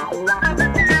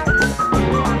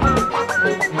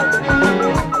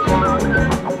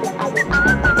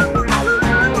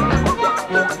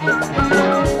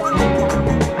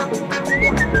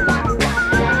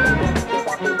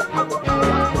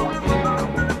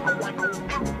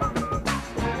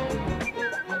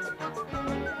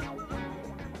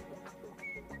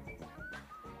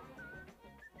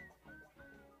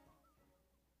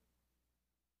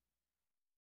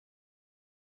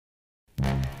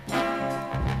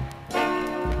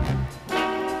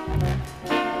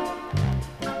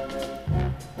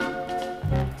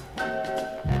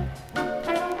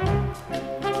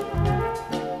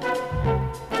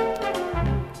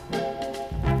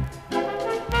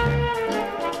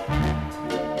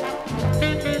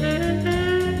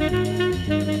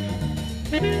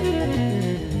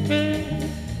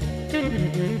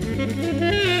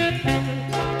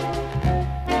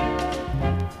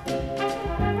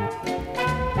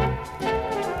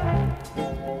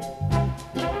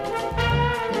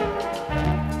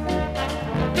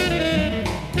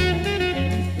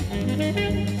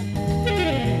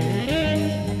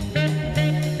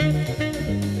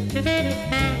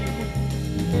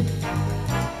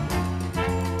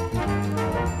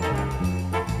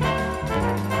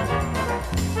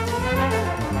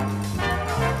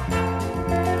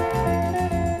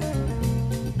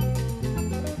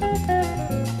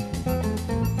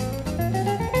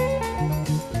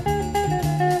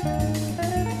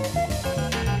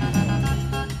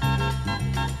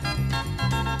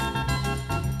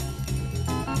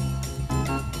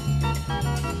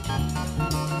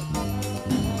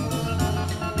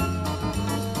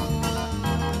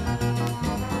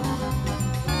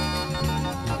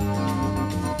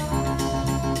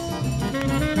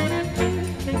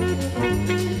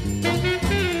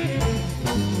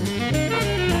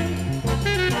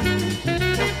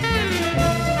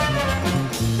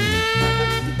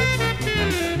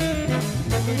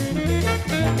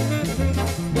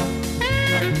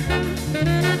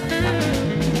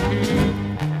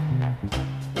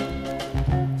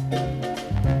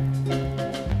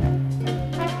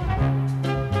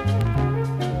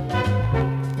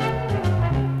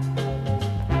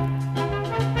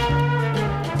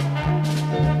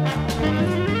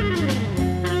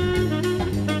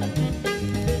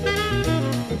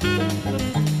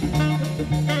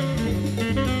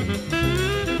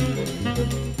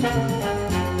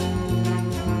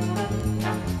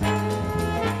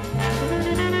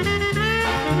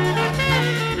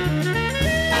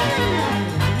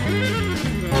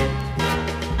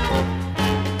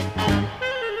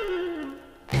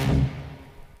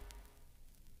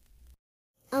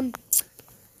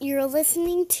 You're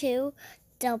listening to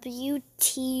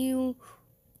WTUL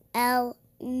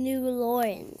New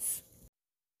Orleans.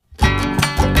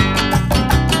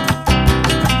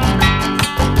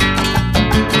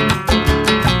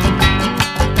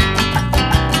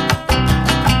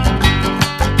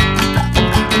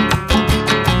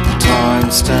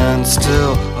 Time stands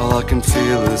still, all I can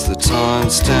feel is the time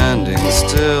standing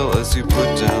still as you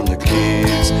put down the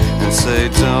keys and say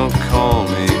don't call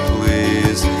me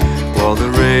please while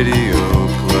the radio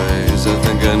plays. I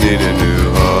think I need a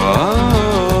new heart.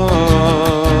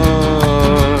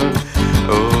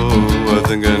 Oh, I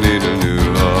think I need a new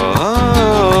heart.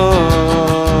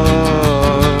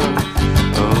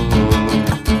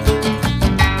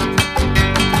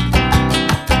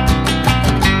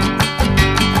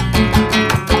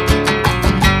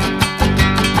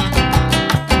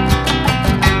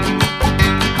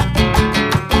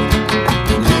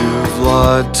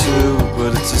 Lied to,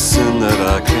 but it's a sin that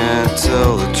I can't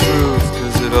tell the truth,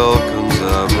 'cause it all comes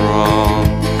out wrong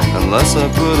unless I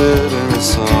put it in a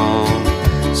song.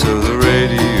 So the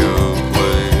radio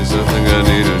plays. I think I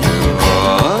need a new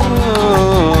heart.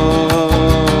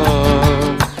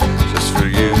 Just for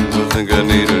you, I think I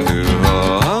need a new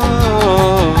heart.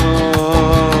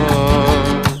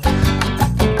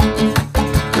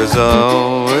 'Cause I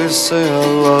always say I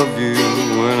love you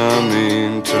when I mean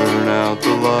turn out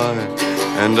the light.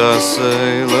 And I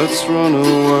say, let's run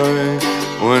away,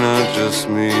 when I just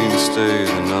mean stay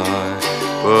the night.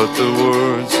 But the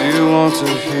words you want to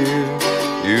hear,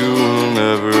 you will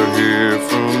never hear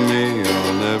from me.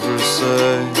 I'll never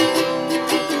say,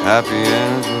 happy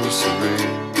anniversary.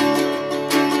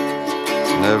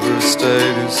 Never stay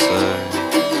to say,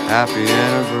 happy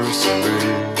anniversary.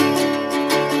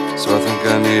 So I think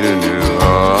I need a new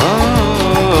heart.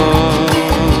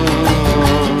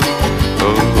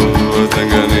 I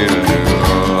think I need a new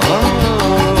heart.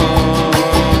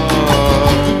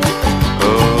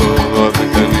 Oh, I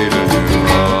think I need a new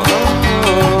heart.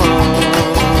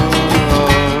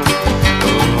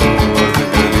 Oh, I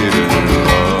think I need a new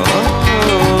heart.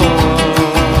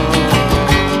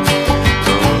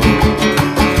 Oh,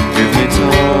 give me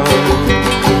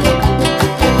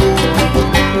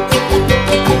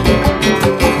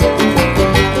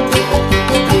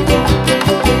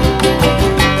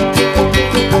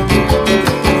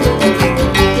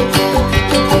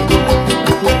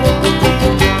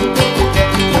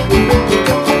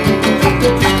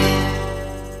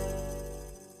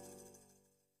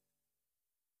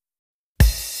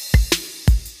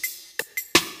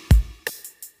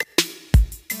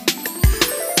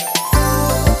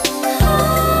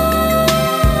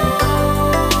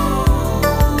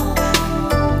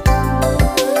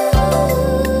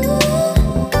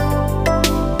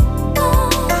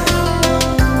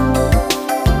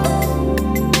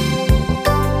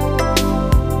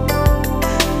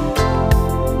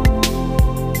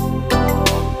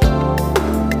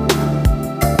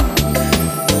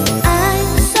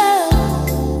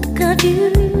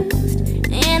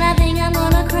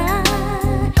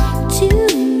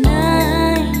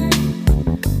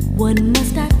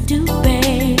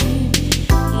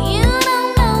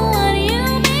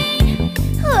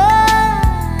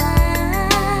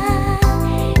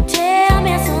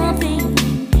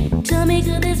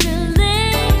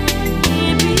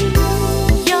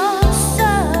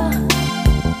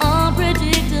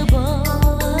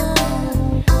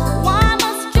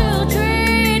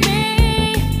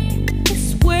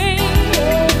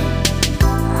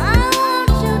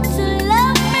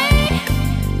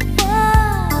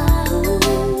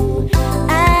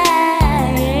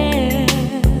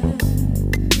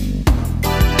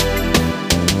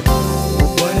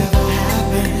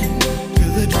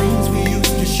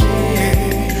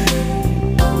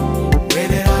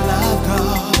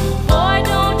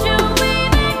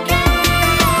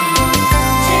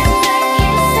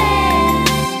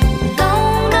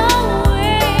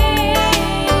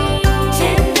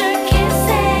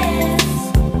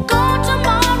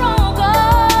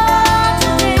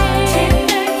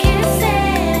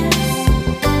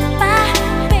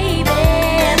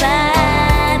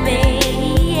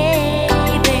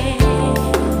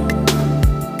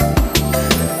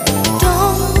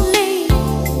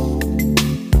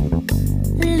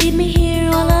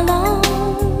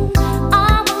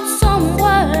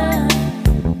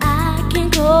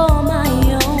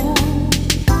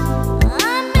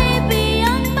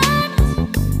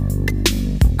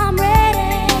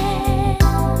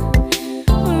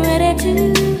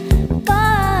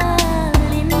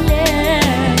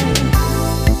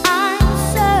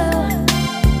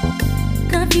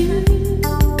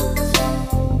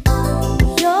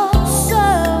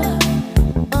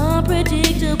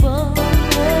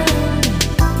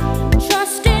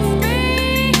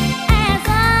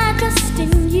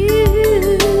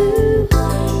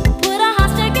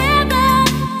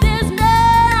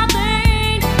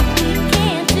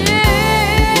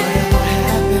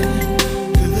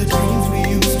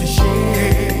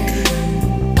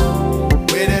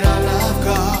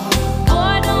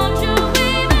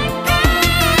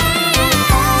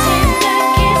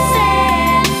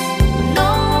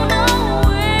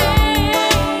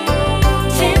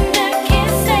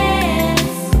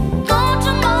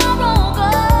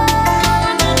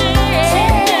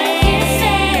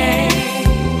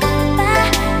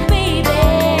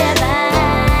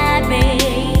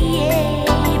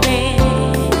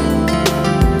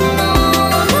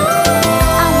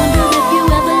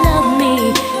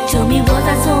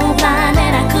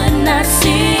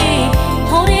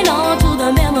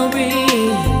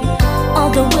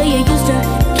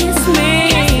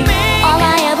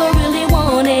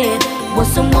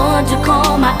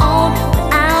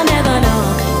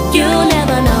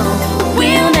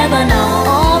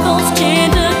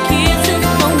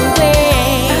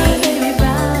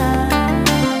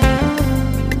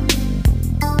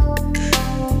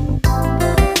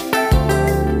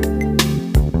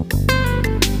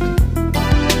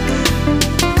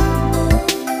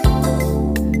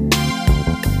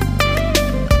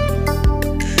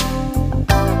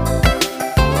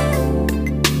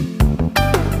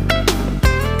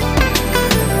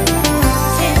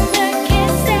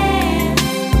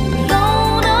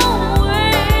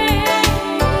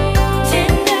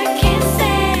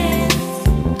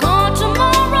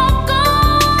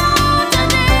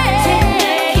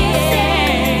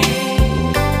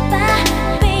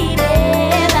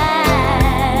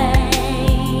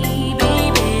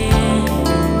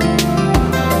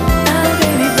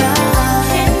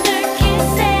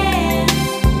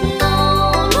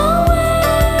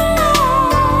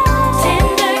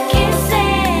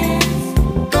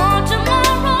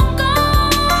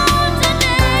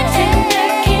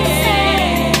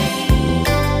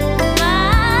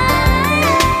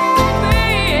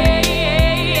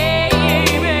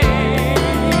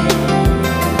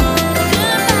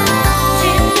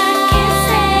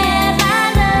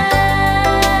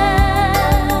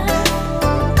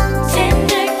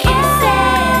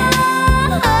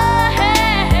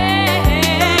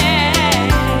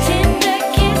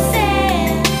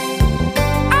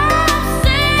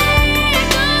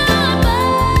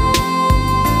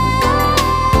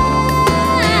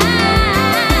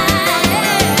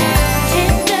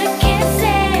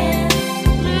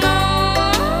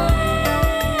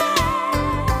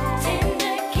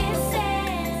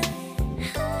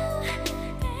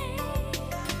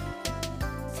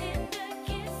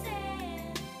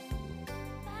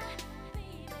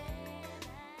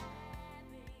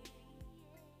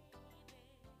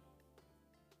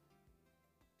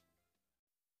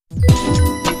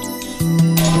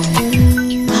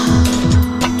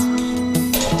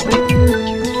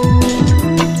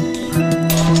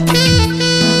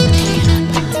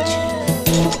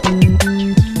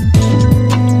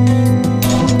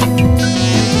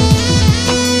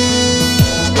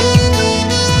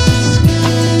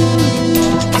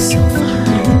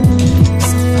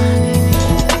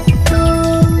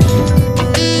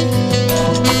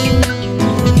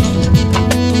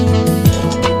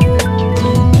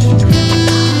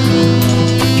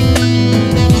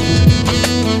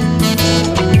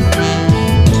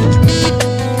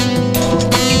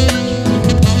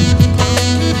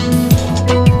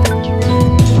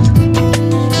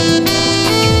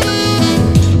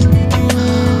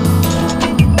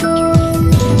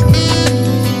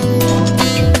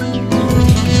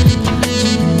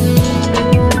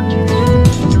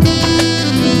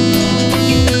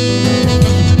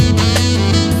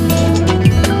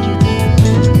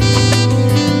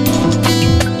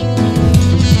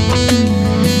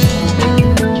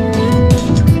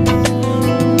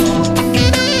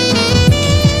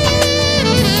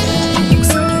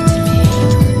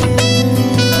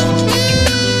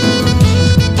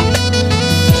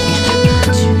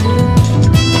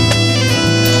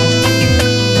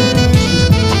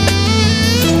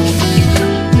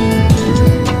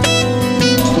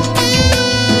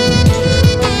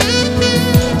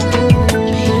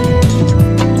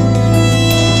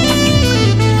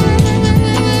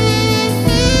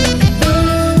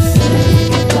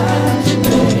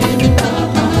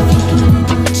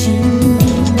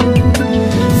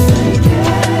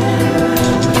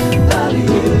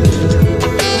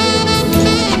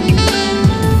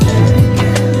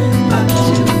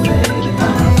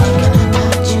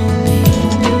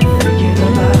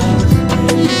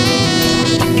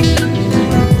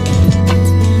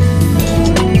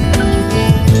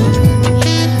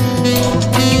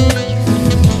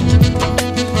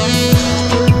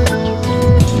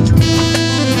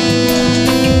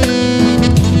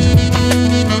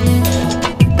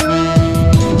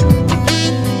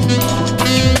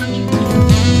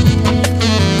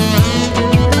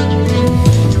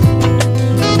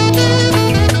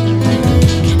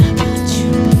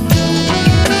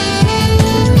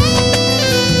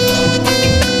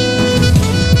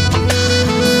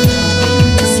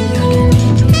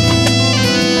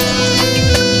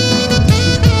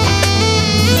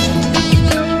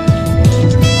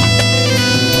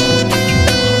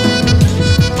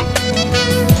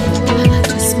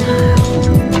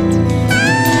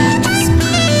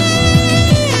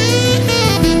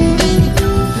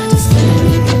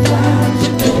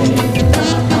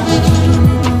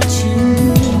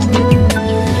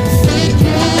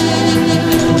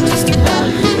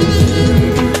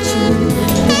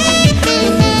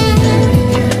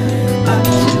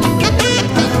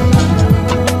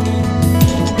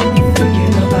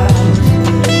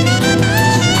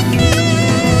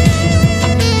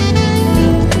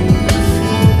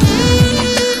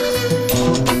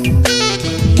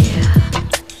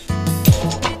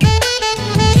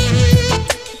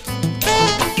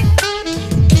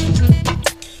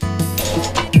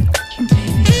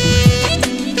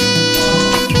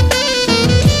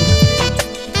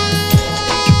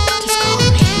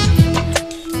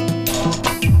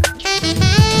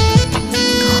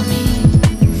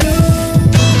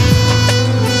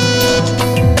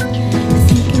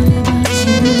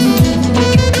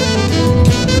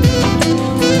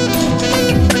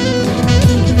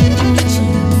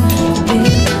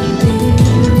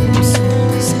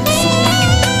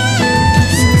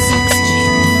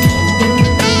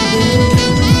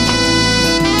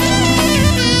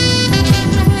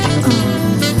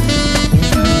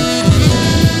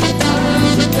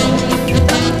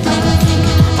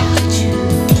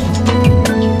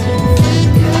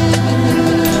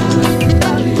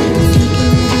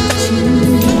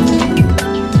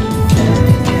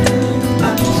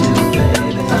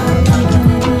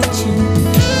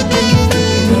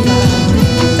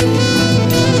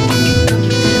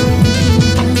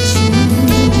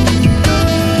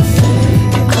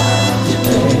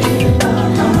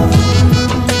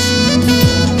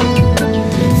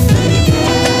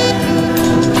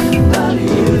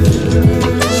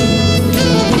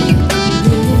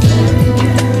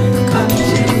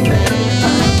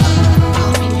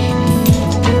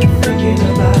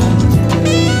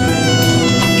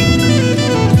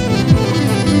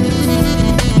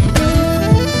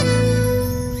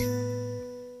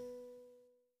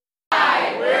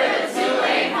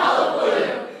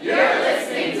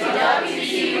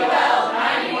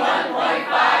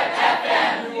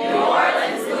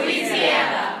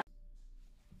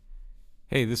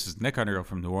Hey, this is Nick Underhill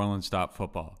from New Orleans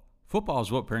Football. Football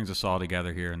is what brings us all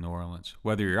together here in New Orleans.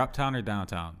 Whether you're uptown or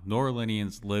downtown, New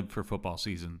Orleanians live for football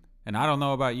season. And I don't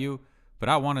know about you, but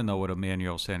I want to know what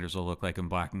Emmanuel Sanders will look like in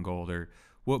black and gold, or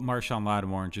what Marshawn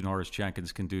Lattimore and Janoris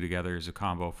Jenkins can do together as a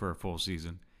combo for a full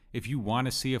season. If you want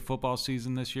to see a football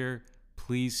season this year,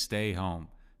 please stay home.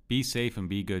 Be safe and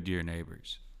be good to your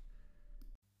neighbors.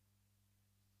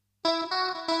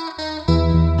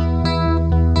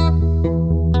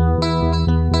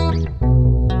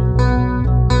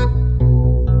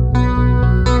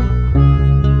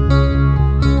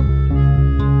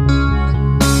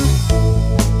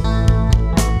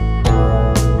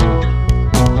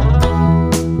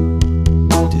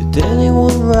 Did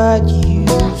anyone write you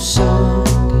a song?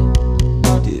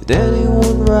 Did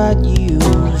anyone write you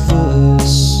a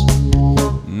verse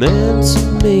meant to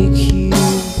make you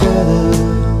better,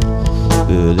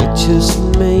 but it just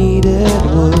made it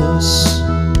worse?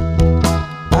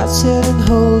 I'd sit and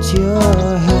hold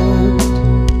your hand,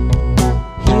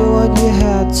 hear what you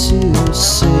had to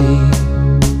say,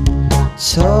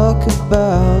 talk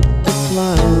about the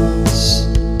plans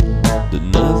that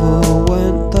never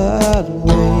went that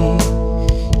way.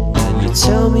 And you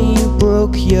tell me you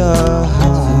broke your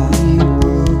heart.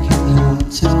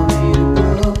 Tell me you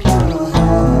broke your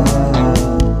heart.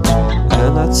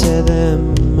 And I tell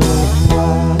them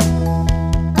apart.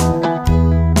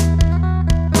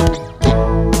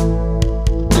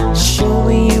 Show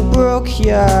me you broke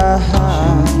your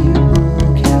heart.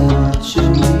 Show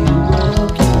me you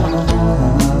broke your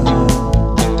heart.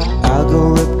 I'll go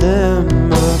rip them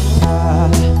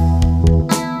apart.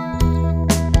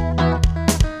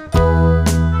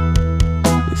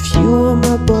 If you were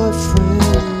my boyfriend,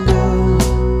 girl,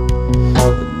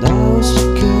 and I was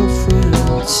your girlfriend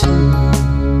too,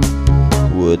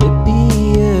 would it be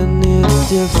any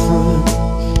different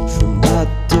from that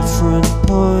different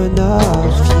point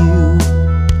of view?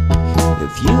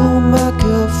 If you were my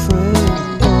girlfriend,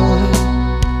 boy,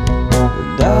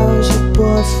 and I was your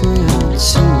boyfriend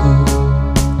too,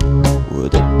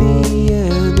 would it be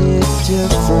any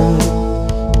different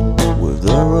with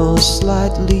the roles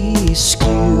slightly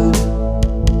skewed?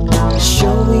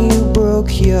 Show me you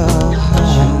broke your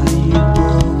heart.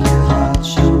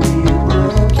 Show me you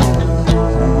broke your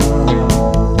heart.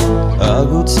 I'll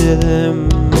go tear them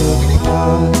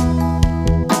apart.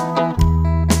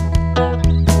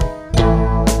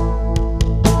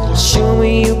 Show me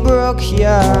you broke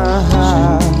your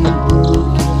heart.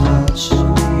 Show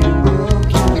me you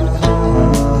broke your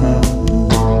heart.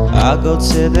 I'll go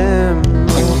tear them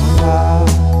apart.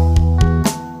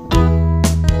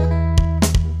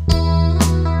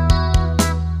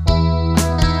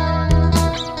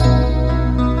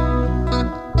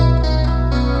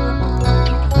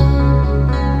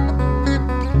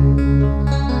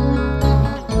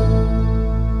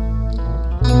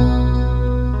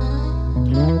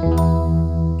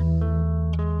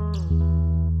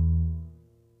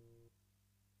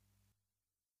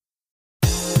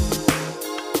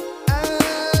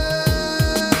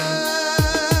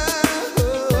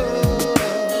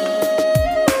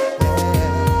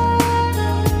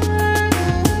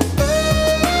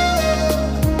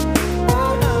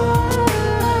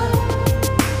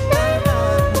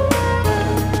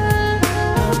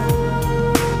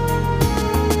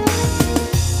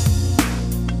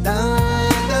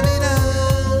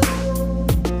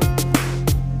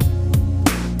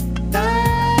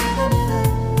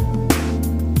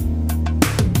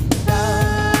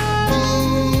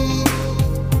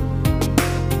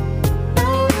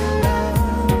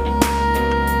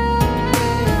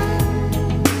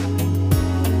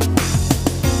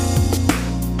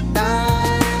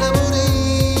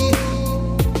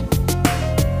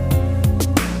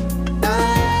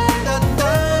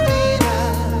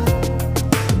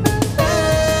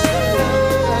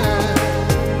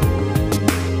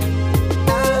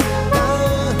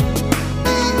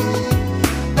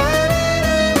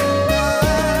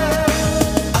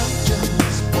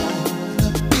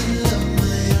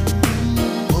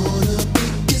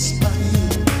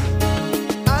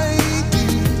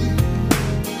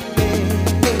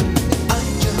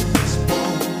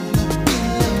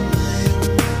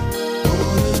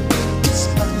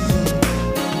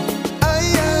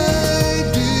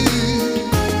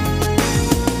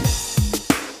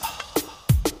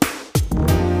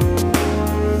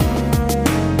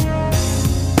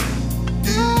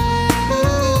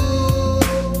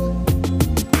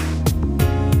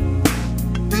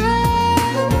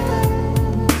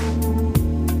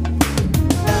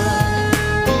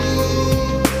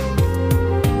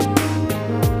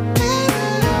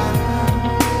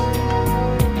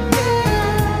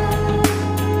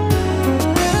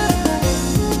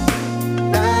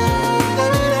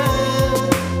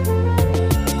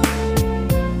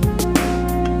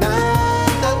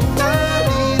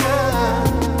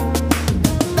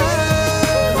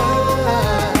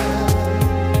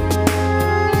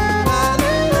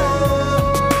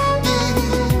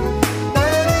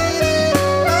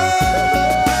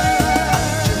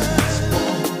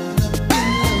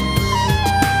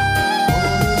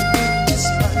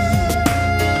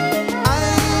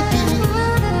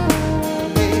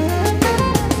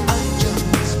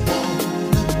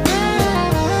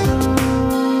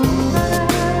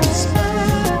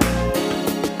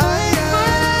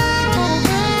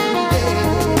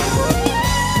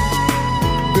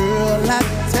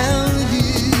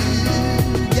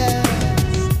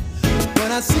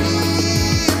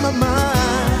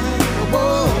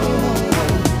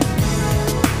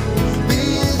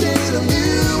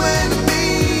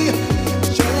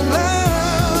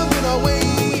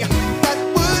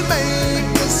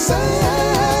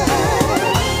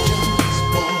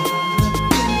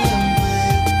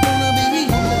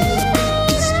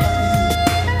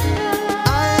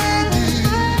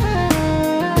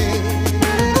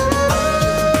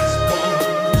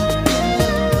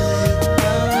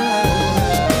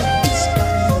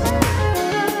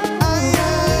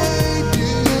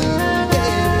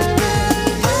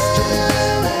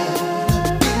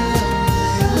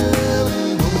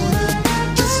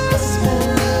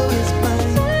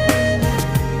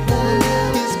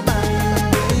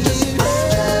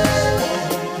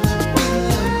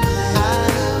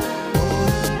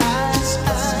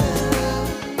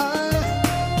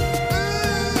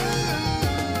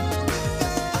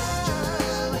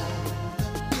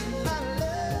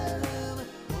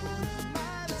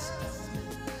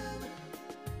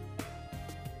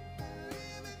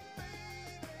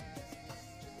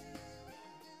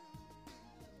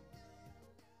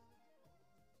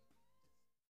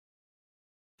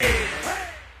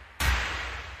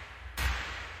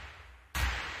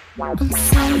 I'm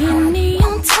saying me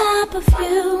on top of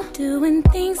you, doing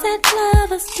things that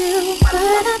lovers do, but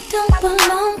I don't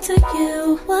belong to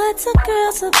you. What's a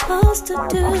girl supposed to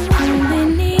do? Only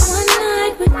need one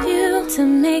night with you to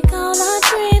make all our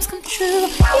dreams come true.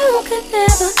 You could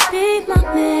never be my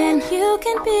man, you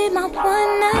can be my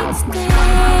one night stand.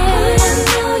 But I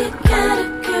know you got a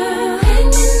girl,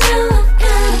 and you know I've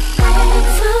got a man.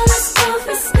 So let's both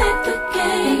respect the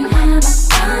game, have a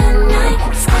one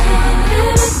night stand.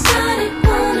 Everybody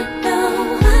wanna know,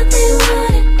 but they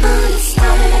wouldn't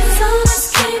understand. So let's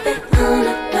keep it on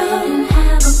the low and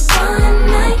have a one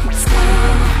night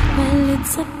stand. Well,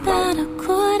 it's about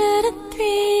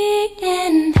 2:45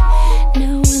 and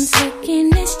no one's looking,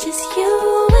 it's just you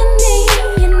and me.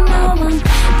 You know I'm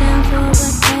down for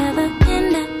whatever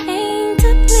and I aim to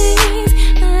please,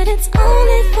 but it's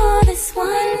only for this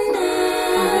one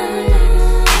night.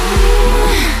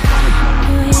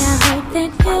 Boy, I hope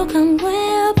that you'll come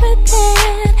well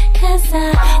prepared, 'cause I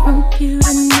want you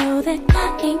to know that I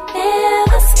ain't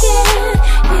ever scared.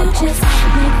 You just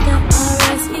make the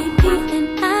RSVP and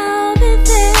I'll be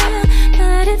there,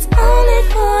 but it's only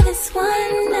for this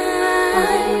one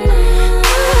night.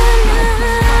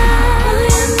 Boy,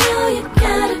 I know you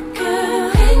got a girl,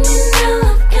 and you know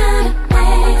I've got a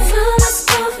man. So let's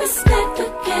both respect the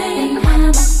game,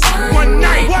 have a one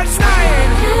night.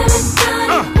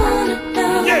 Everybody wanna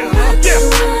know, but you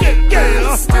wouldn't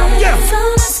understand. So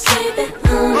let's keep it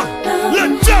on the low.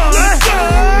 Look, John,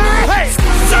 hey,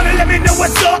 Sonny, let me know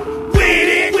what's up with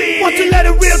it. Won't you let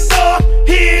a real thug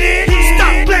hit it?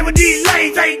 Stop playing with these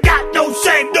lanes, ain't got no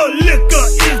shame. The liquor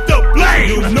is the blame.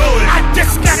 You know it. I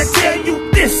just gotta tell you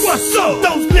this. What's up?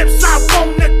 Those lips I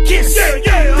wanna kiss.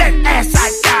 Yeah. That ass I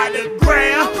gotta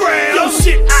grab. Your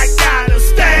shit I gotta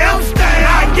stab.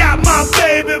 I got my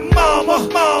baby mama.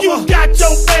 You got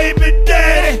your baby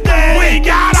daddy. We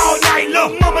got all night.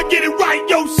 Look, mama, get it right.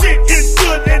 Your shit is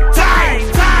good and tight.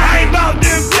 I ain't about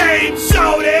them games,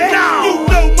 shorty. You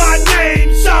know my name,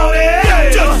 shorty.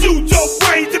 Just use your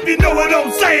brains if you know what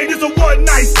I'm saying. It's a one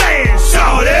night stand,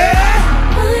 shorty.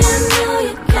 Boy, I know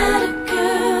you got a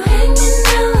girl, and you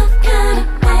know I've got a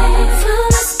man. So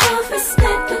let's both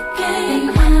respect the game,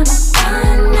 have a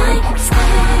one night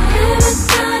stand.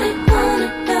 Everybody wanna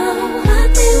know, but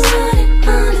they wouldn't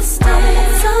understand.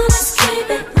 So let's keep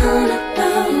it on the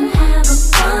low and have a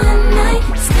one night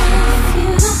stand. If you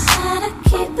know how to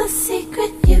keep a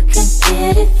secret, you can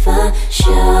get it for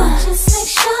sure. Just make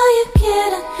sure you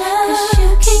get enough, 'cause you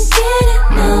can't get it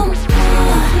no more. If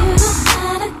you know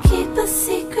how to keep a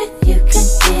secret, you can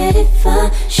get it for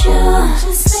sure.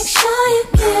 Just make sure you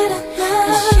get enough,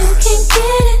 'cause you can't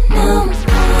get it no more.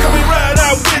 Coming right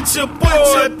out with your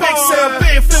boy, Big Sam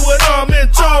being filled with arm and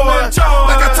joy.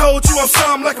 Like I told you, I'm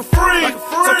something like a freak.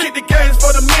 So keep the games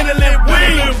for the mentally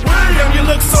weak. Damn, you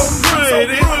look so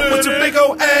pretty with your big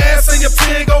old ass and your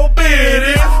big old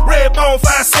bitty. Red bone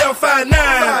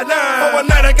 5759. For one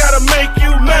night I gotta make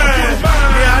you mine.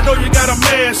 Yeah, I know you got a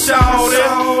man, shawty,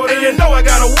 and you know I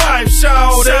got a wife,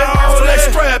 shawty. So let's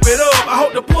strap it up. I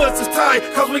hope the pussy's tight,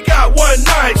 'cause we got one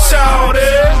night,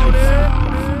 shawty.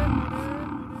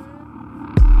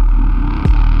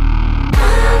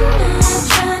 I'm not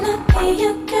tryna be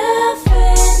your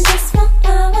girlfriend, just want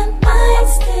a one night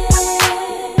stand.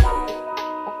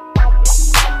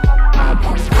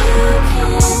 You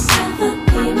can't ever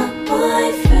be my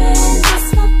boyfriend, just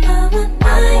want a one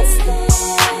night stand.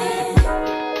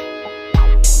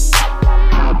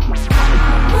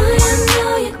 Boy, I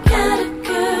know you got a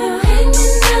girl, and you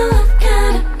know I've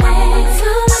got a man. So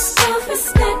let's both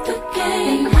respect the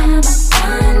game, have a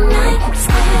one night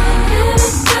stand.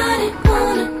 Everybody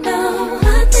wanna know,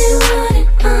 but they wouldn't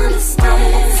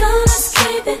understand. So let's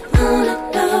keep it on the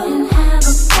low and have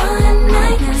a one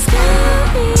night stand.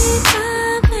 Be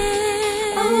my man,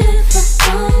 only for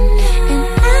one night, and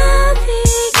I'll be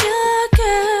your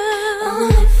girl,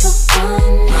 only for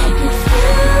one night. If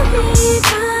you'll be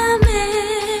my man,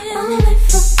 only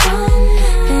for one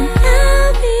night, then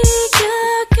I'll be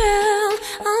your girl,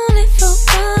 only for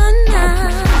one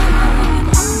night.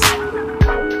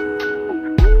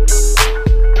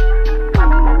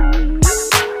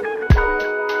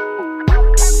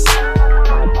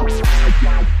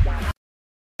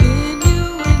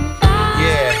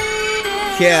 Yeah,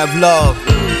 Cav Love,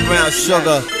 Brown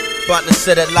Sugar, about to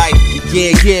set it like,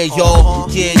 yeah, y'all,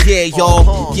 yeah,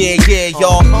 y'all, yeah,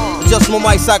 y'all. Just my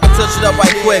mic so I can touch it up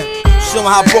right quick. Show 'em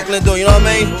how Brooklyn do, you know what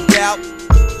I mean?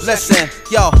 Listen,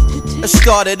 yo, Let's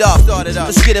start it up.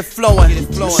 Let's get it flowing.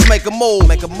 Let's make a move.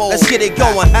 Let's get it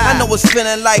going. I know it's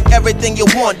feeling like everything you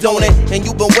want, don't it? And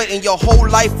you've been waiting your whole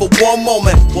life for one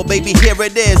moment. Well, baby, here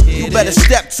it is. You better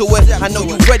step to it. I know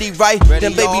you ready, right?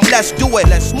 Then, baby, let's do it.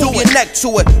 Move your neck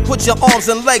to it. Put your arms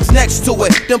and legs next to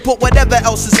it. Then put whatever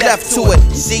else is left to it.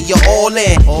 See, you're all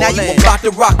in. Now you about to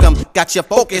rock them. Got your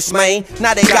focus, man.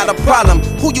 Now they got a problem.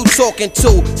 Who you talking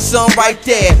to? Son right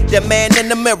there. The man in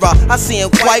the mirror. I see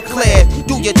him quite clear.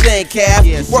 Do your thing,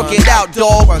 Cav. Work it out,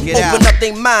 dog. Open up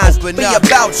their minds. Be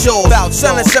about yours.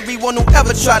 Silence everyone who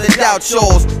ever tried to doubt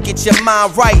yours. Get your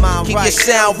mind right. Keep your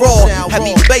sound raw.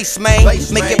 Heavy bass, man.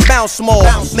 Make it bounce more.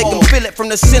 Make them feel it from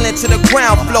the ceiling to the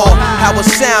ground floor. How it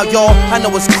sound, y'all? I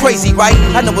know it's crazy, right?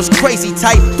 I know it's crazy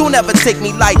tight. Don't ever take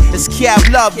me light. It's Cav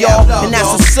Love, y'all. And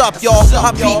that's what's up, y'all.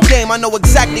 I beat game. I know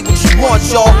exactly what you want,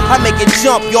 y'all. I make it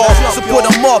jump, y'all. So put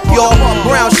them up, y'all.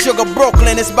 Brown Sugar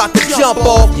Brooklyn is about to jump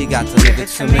off. You got to give it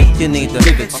to me. You need to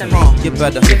give it to me. You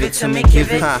better give it to me. Give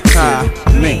it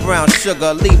to me. Brown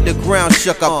Sugar, leave the ground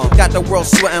shook up. Got the world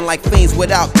sweating like fiends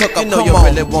without cook up. You know you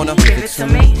really wanna give it to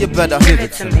me. You better give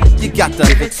it to me. You got to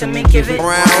give it to me. Give it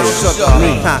Brown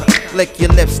Sugar. Lick your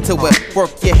lips to it.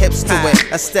 Work your hips to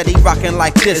it. A steady rocking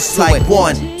like this. Like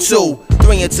 1, 2,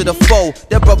 3 into the 4.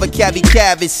 That brother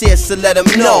Cav is here, so let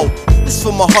him know. This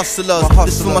for my hustlers,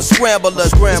 this for my scramblers,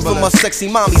 this for my sexy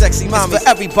mommies, this for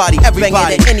everybody, banging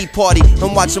at any party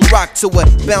and watch them rock to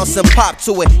it, bounce and pop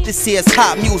to it. This here's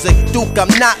hot music, Duke, I'm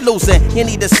not losing. You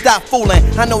need to stop fooling.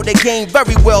 I know the game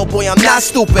very well, boy, I'm not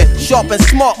stupid. Sharp and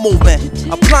smart moving,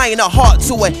 applying a heart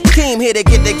to it. Came here to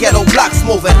get the ghetto blocks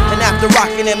moving, and after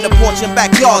rocking them, the porch and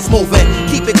backyards moving.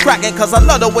 Keep it cracking, cause I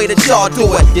love the way that y'all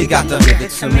do it. You got to give it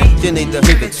to me. You need to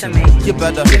give it to me. You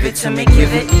better give it to me.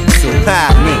 Give it to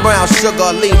me. Brown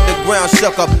Sugar, leave the ground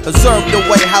shook up. Observe the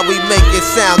way how we make it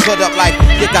sound good up. Like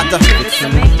you got to give it to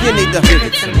me. You need to give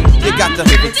it to me. You got to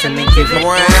give it to me. Give it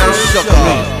Brown Sugar.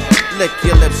 Lick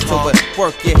your lips to it.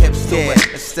 Work your hips to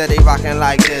it. Steady rocking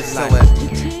like this to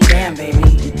it. Damn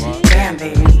baby, damn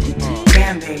baby,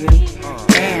 damn baby,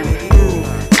 damn baby. Ooh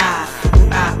ah, ooh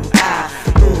ah, ooh ah,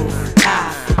 ooh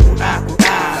ah, ooh ah, ooh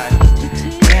ah.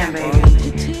 Damn baby,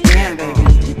 damn baby,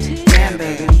 damn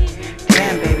baby,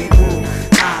 damn baby. Ooh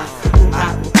ah, ooh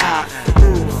ah, ooh ah,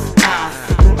 ooh ah,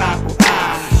 ooh ah, ooh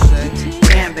ah.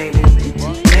 Damn baby,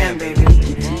 damn baby,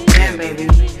 damn baby,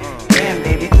 damn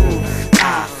baby. Ooh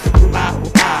ah, ooh ah,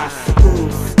 ooh ah, ooh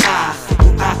ah,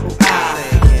 ooh ah, ooh ah.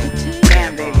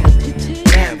 Damn baby,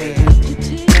 damn baby, damn baby,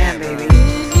 damn baby.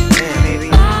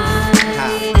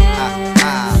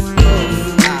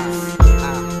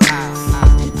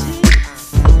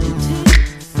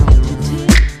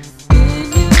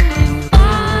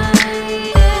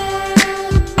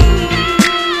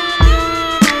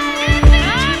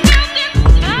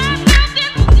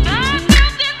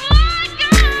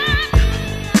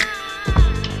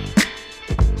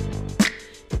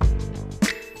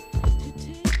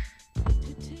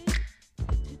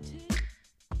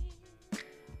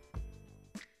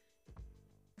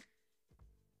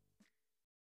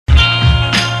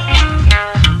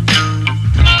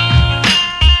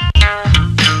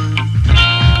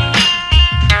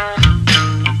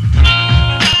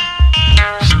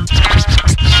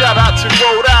 Shout out to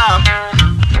Rhode Island,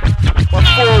 my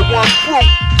 401 crew.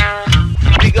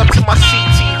 Big up to my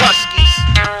CT Huskies.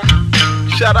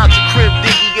 Shout out to Crib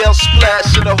Diggy, L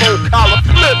Splash, and the whole collar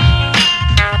flip.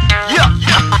 Yeah,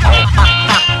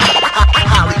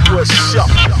 Hollywood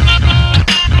Shuffle.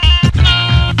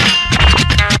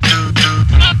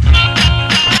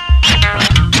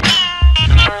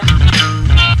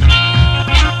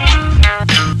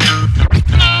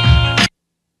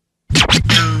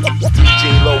 DJ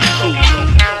Low Key.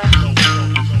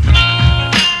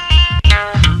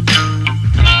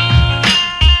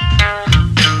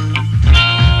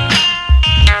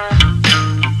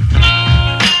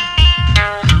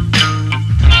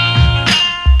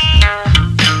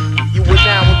 You were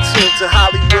now in tune to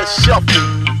Hollywood Shuffle.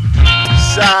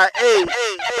 Side A.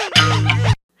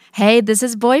 Hey, this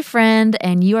is Boyfriend,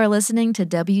 and you are listening to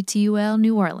WTUL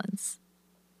New Orleans.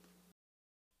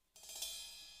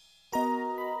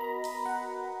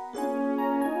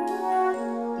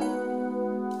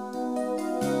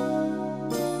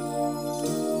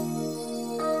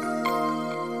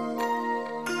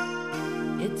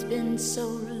 It's been so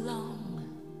long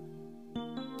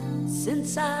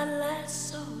since I last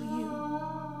saw you.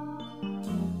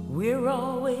 We're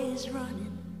always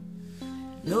running,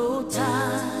 no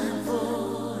time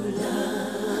for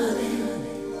loving.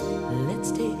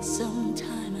 Let's take some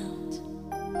time out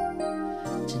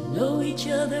to know each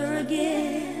other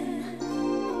again.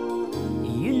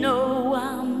 You know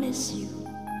I'll miss you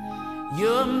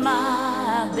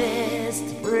my best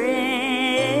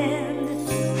friend.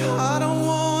 I don't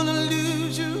wanna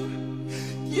lose you.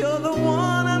 You're the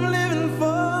one I'm living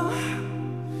for,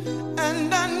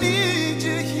 and I need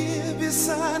you here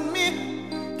beside me.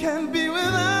 Can't be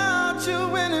without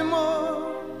you anymore.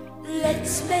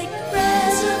 Let's make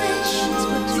reservations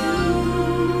for two.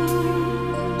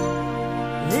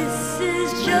 This is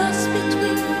just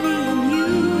between me and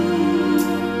you.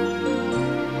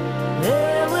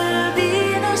 There will be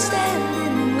no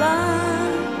standing in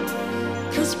line,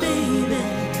 'cause baby,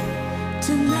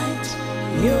 tonight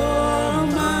you're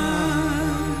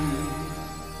mine.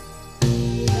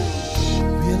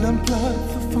 We'll unplug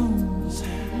the phones,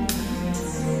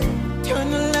 turn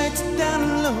the lights down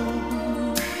low,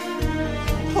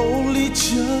 hold each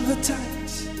other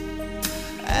tight,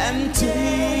 and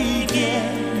take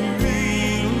it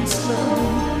real slow.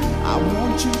 I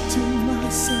want you to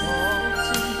myself,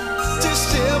 to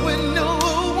share with no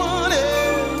one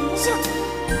else.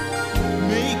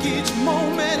 Make each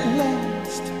moment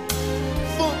last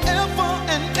forever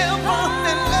and ever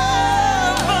and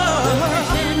ever.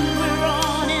 Pretend we're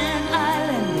on an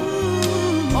island,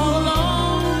 all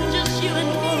alone, just you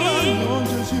and me.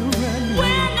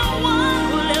 Where no one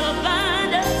will ever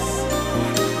find us.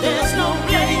 There's no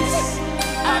place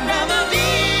I'd rather be.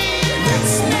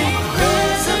 Let's make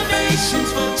reservations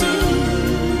for two.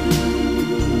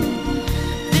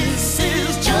 This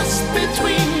is just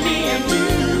between me and you.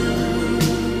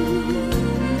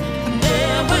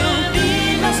 There will be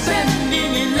no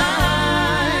standing in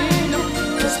line,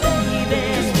 'cause baby,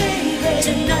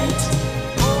 tonight,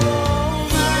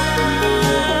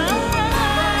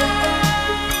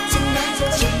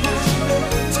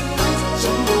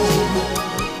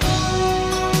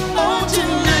 Oh,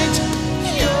 tonight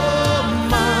you're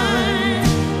mine,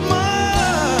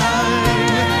 mine.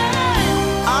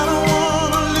 I don't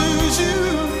wanna lose you.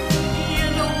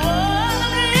 you're the one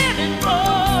I'm living for.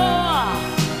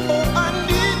 Oh, I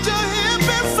need you here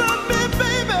beside me,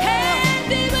 baby. Can't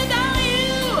be without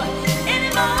you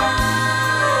anymore.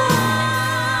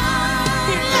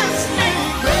 Let's make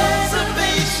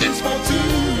reservations for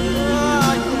two.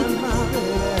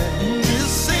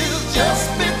 This is just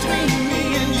between me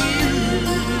and you,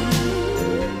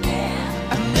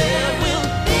 and there will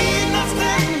be no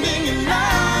standing in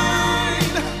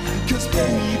line, 'cause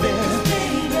baby,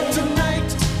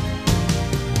 tonight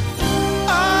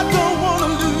I don't wanna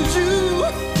lose you.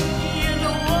 You're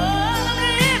the one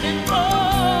I'm living for.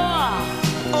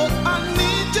 Oh, I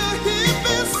need you here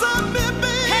beside me,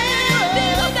 baby. Can't be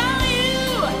without you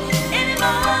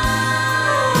anymore.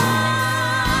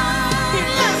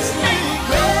 Let's make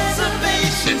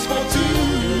reservations for two.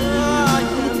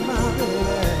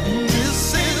 This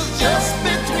is just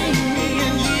between me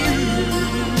and you,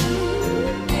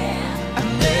 and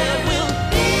there will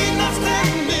be no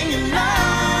standing in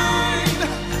line,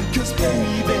 'cause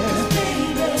baby,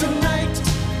 tonight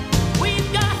We've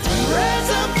got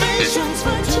reservations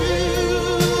for two.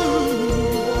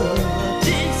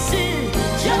 this is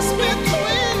just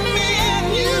Between me and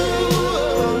you,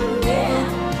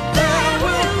 there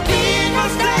will be no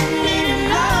standing in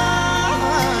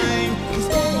line, 'cause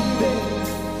baby,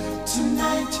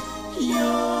 tonight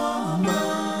you're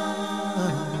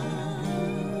mine.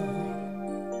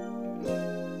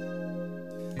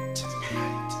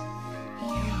 Tonight you're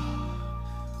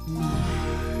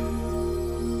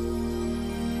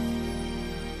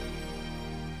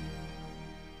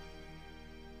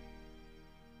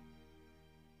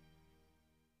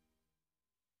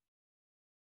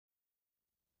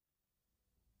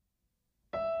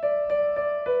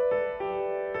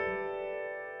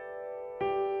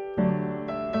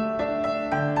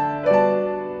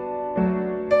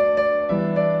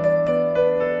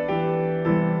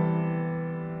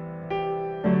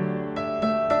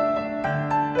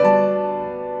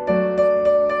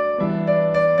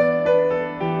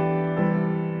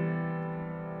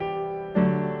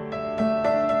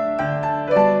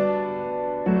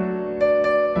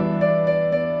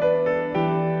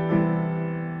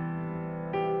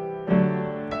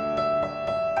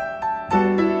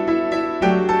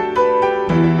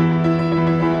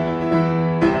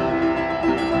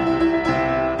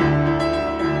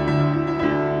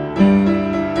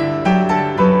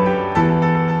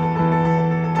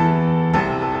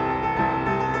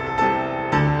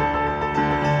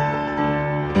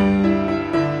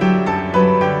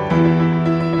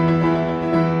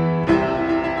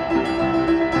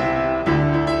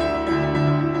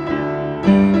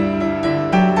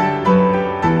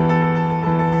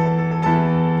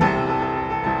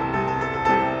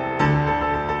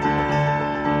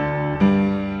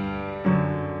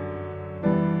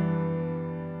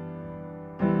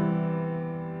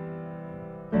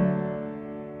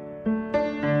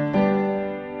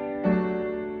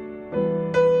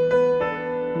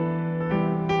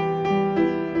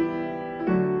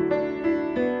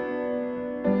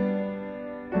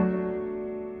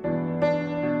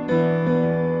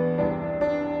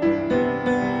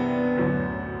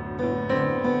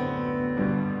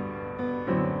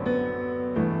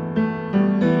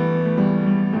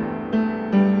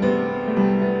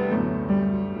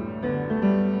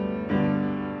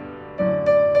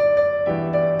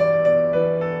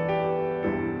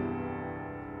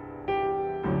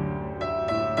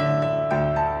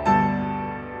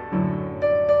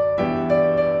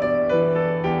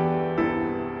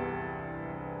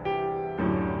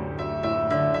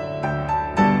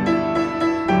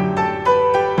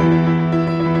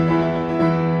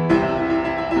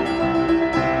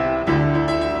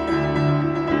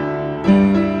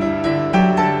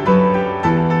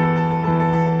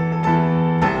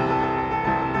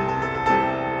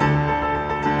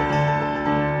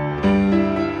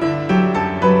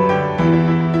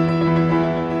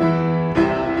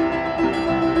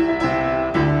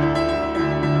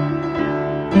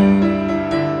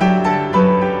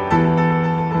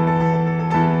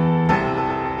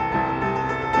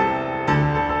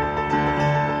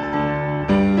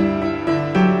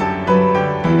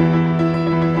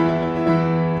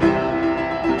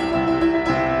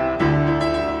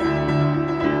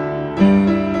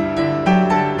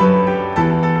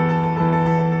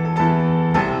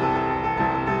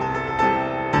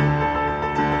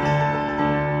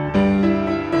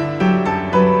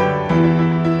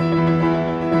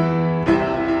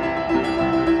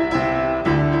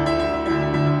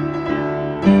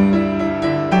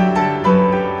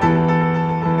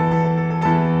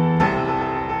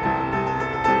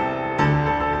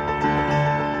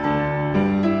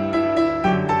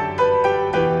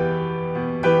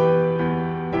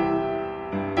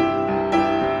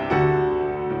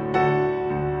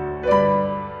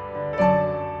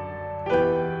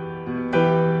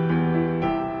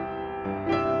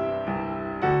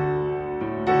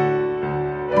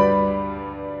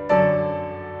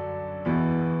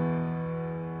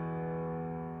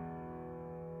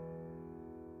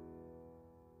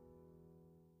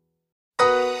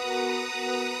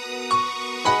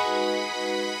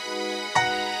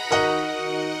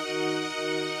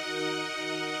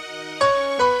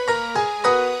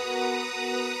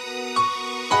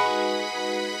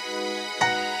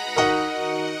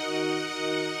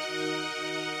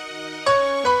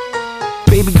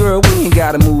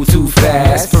try to move too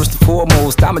fast. First and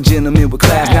foremost, I'm a gentleman with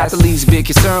class. Not the least bit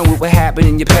concerned with what happened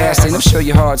in your past. And I'm sure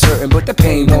your heart's hurting, but the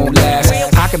pain won't last.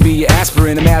 I could be your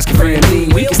aspirin, I'm asking for your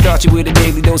lean. We can start you with a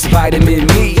daily dose of vitamin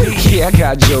E. Yeah, I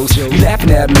got jokes, you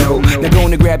laughing at them, no. Now go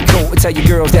on and grab your coat and tell your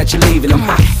girls that you're leaving them.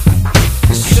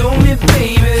 Show me,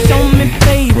 baby. Show me,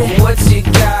 baby. What you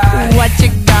got? What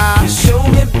you got? Show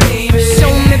me, baby.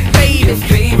 Show me, baby. Your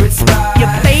favorite spot.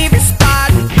 Your favorite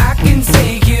spot. I can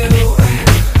take you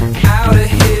out of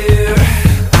here.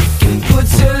 I can put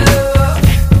your love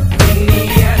in the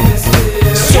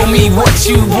atmosphere. Show me what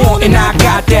you want and I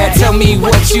got that. Tell me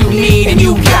what you need and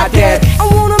you got that. I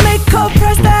wanna make her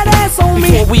press that ass on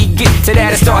me. Before we get to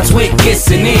that, it starts with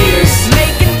kissing ears.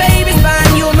 Making babies,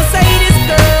 buying you a Mercedes,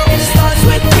 girl. It starts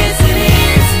with kissing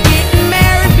ears. Getting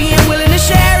married, being willing to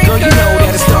share it, girl. You know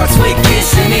that it starts with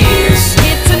kissing ears.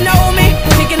 Get to know me,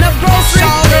 picking up groceries,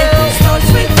 girl. It starts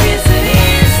with kissing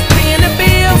ears. Paying the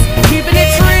bills, keeping it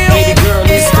real. Baby girl,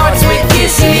 it starts with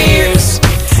kissing ears.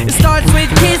 It starts with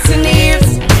kissing ears.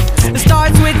 It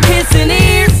starts with kissing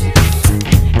ears.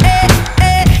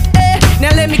 Now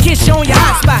let me kiss you on your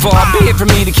hot spot. Far be it for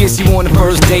me to kiss you on the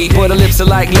first date, but our lips are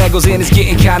like Legos and it's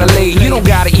getting kinda late. You don't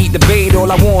gotta eat the bait,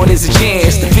 all I want is a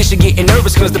chance. The fish are getting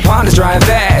nervous cause the pond is drying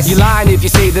fast. You're lying if you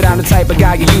say that I'm the type of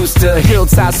guy you're used to.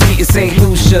 Hilltop Sweet in St.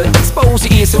 Lucia. Expose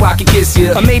your ears so I can kiss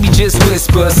you, or maybe just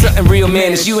whisper something real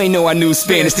mannish. You ain't know I knew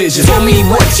Spanish, did you? Tell me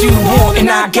what you want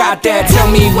and I got that. Tell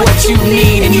me what you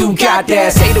need and you got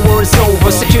that. Say the word, it's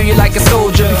over, secure you like a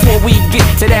soldier. Before we get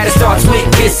to that, it starts with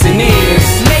kissing ears.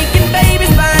 Making babies,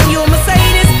 buying you a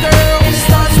Mercedes, girl. It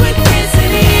starts with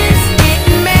kissing ears.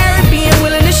 Getting married, being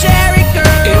willing to share it,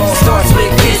 girl. It all starts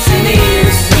with kissing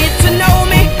ears. Get to know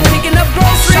me, picking up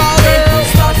groceries, girl. It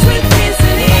starts with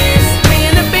kissing ears.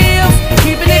 Paying the bills,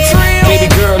 keeping it real. Baby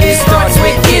girl, it starts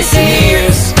with kissing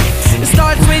ears. It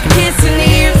starts with kissing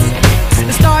ears.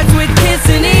 It starts with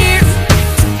kissing ears.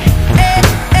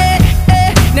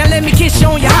 Now let me kiss you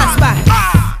on your hot spot.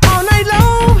 All night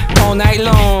long. All night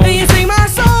long. Can you sing my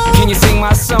song? Can you sing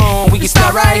my song? We can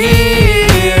start right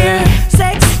here.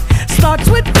 Sex starts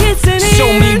with kissing ears.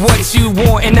 Show me what you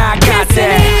want and I got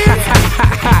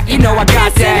that. You know I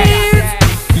got that.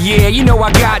 Yeah, you know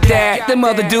I got that. Them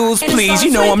other dudes, please,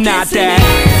 you know I'm not that.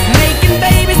 Making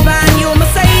babies, buying you a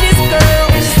Mercedes, girl.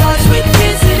 It starts with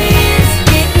kissing ears.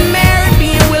 Getting married,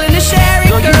 being willing to share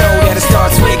it, girl. Girl, you know that it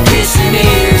starts with kissing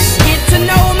ears. Get to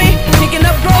know me, picking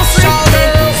up groceries,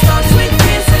 girl. It starts with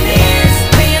kissing ears.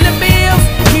 Paying the bills,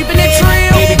 keeping it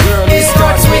real. Baby girl, it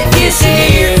starts with kissing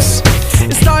ears.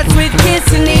 It starts with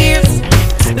kissing ears.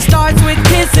 It starts with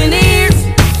kissing ears.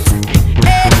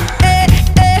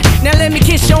 Now let me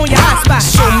kiss you on your hot spot.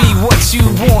 Show me what you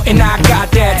want and I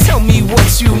got that. Tell me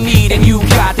what you need and you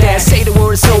got that. Say the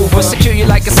word, it's over, secure you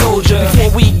like a soldier. Before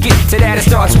we get to that, it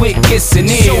starts with kissing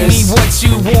ears. Show me what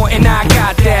you want and I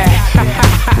got that.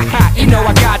 You know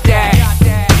I got that.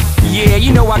 Yeah,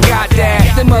 you know I got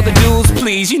that. Them other dudes,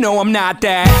 please, you know I'm not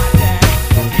that.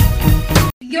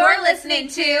 You're listening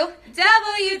to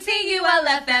WTUL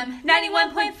FM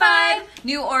 91.5,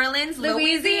 New Orleans,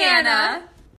 Louisiana.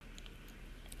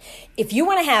 If you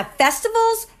want to have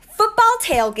festivals, football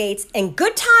tailgates, and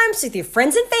good times with your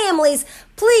friends and families,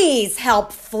 please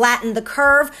help flatten the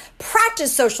curve,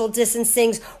 practice social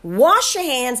distancing, wash your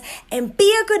hands, and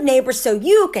be a good neighbor so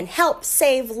you can help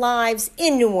save lives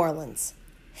in New Orleans.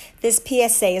 This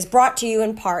PSA is brought to you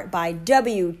in part by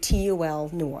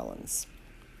WTUL New Orleans.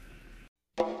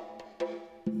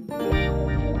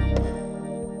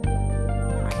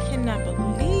 I cannot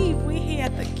believe we here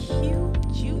at the cute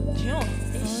joint.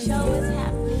 This show is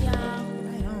happening, y'all.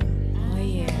 Right on. Oh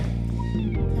yeah.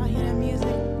 Y'all hear that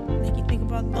music? Make you think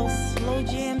about those slow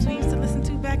jams we used to listen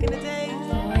to back in the day.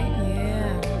 Oh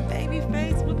yeah.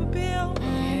 Babyface, Whip Appeal.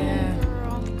 Yeah.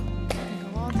 Girl. Go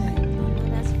all day.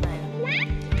 That's fine.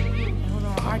 Hold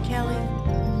on, R. Kelly.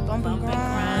 Bump and grind.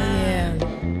 Yeah.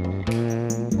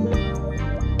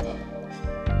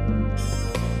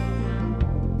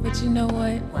 But you know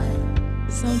what?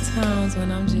 Sometimes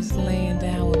when I'm just laying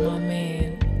down with my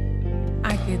man,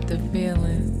 I get the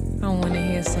feeling I want to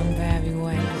hear some Bobby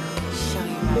White. Show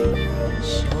you right, girl.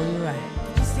 Show you right.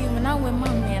 But you see, when I'm with my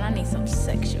man, I need some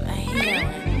sexual healing.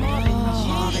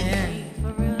 Oh, man.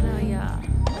 For real though, y'all.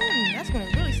 That's when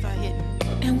it really start hitting.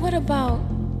 And what about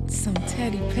some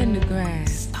Teddy Pendergrass?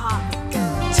 Stop.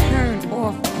 Turn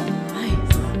off the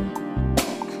lights.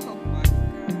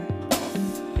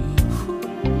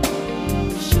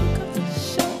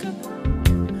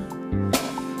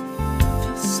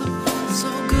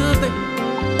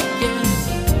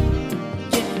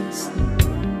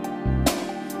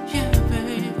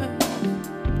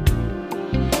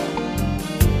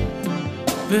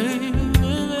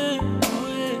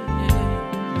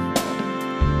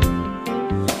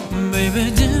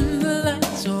 Baby, dim the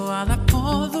lights while I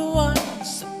pour the wine.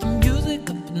 Set the music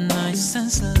up nice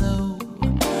and slow.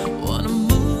 Wanna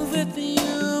move with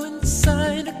you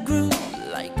inside a groove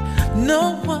like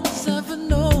no one's ever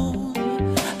known.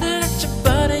 Let your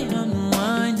body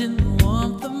unwind in the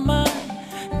warmth of mine.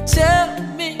 And tell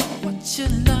me what you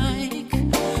like,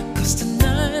 'cause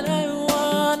tonight I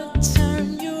wanna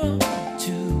turn you on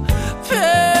to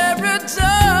paradise.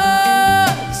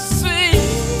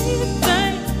 Sweet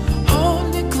thing, hold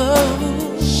me close.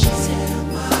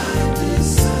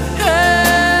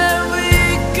 Hey, we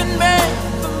can make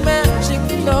the magic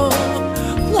flow.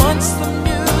 Once the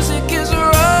music is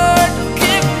right,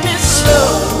 keep me slow.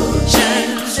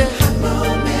 Change it,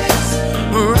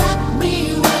 rock me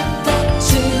with that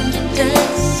tender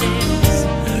dances.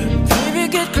 Baby,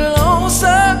 get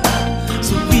closer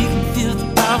so we can feel the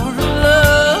power of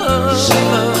love.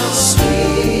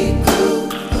 Sweet groove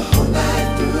the whole night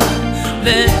through.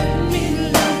 Let me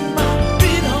lay my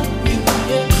feet on you,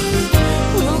 yeah.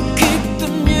 We'll keep the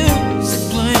music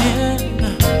playing,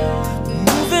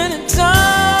 moving in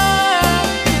time.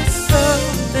 It's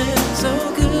something so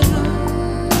good,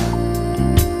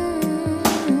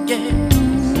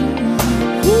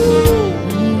 yeah.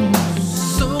 Ooh,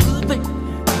 so good, baby,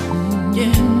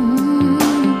 yeah.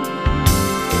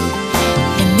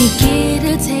 Let me get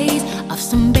a taste of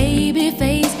some baby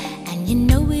face, and you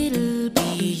know it'll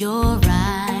be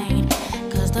alright.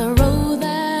 'Cause the road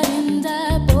that ends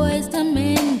at Boys to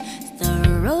Men is the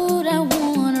road I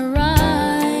wanna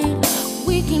ride.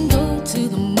 We can go to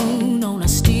the moon on a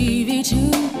Stevie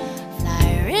tune, fly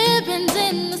ribbons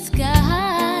in the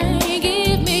sky.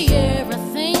 Give me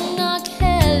everything our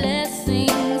careless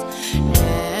sings.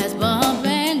 Let's bump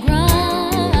and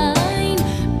grind.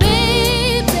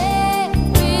 Baby,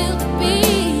 we'll be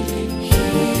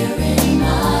here in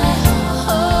my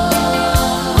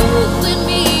heart. With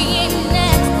me in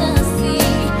ecstasy,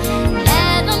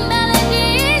 let the melody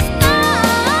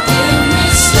start. Give me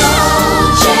slow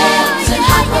jams and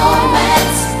hot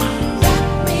romance. Wrap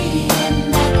me in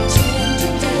that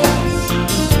tender dance.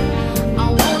 I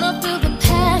wanna feel the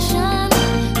passion,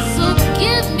 so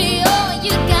give me all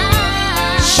you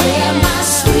got. Share my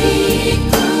sweet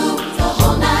groove the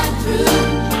whole night through.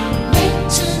 Make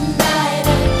tonight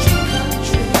a dream come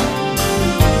true.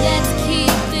 Let's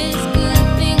keep this good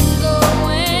thing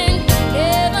going.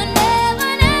 Never, never,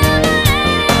 never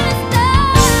let it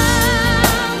stop.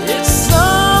 It's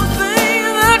something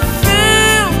that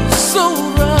feels so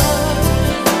right,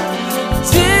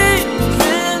 deep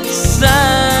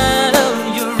inside of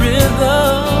your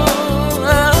rhythm,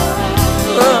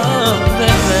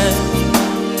 baby.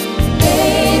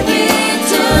 Baby,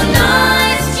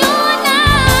 tonight's your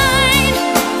night.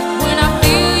 When I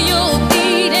feel your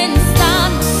beat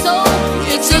inside my soul,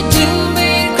 it's a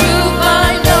two-beat groove I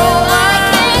know I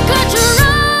can't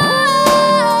control.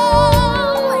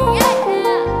 Yeah.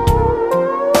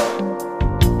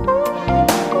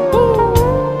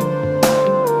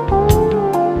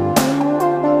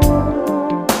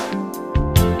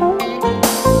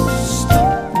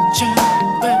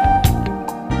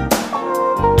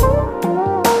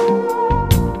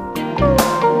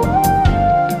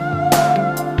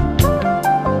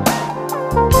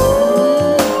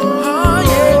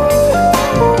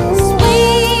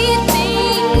 Sweet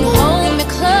thing, hold me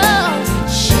close.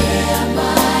 Share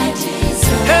my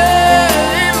desire.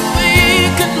 Hey, we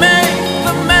can make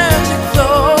the magic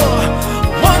flow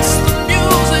once the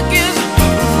music is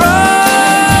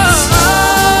right.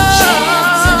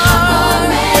 Jams and hot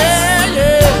romance.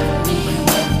 Yeah,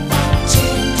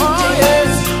 Oh,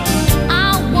 yes. I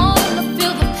wanna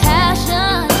feel the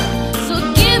passion, so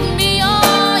give me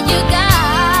all you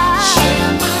got.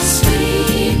 Share my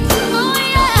sweet groove, oh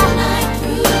yeah, all night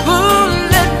through. Ooh,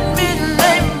 let me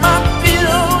lay my feet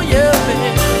on you, baby.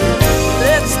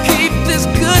 Let's keep this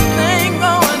good thing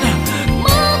going.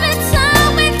 Move it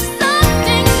time with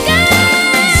something good.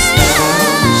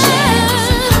 Jams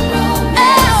and hot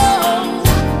romance.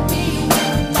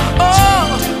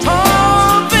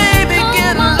 Oh, baby,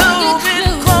 get a little bit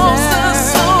closer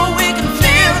so we can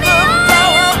feel the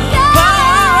power.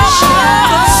 Share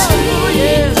my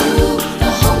sweet groove the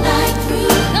whole night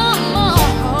through. Come on.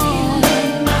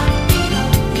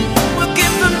 We'll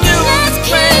keep the music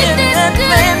playing and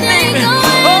playing, baby.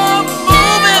 Oh,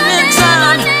 moving in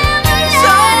time.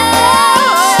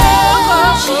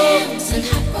 Jams and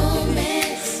hot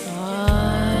romance.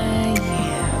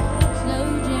 Slow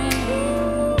jam.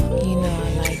 You know I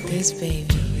like this, baby.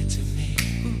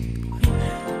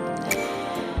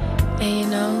 And you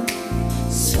know,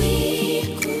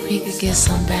 Sweet groove. we could get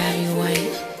some Barry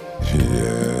White.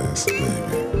 Yes,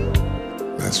 baby.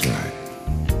 That's right.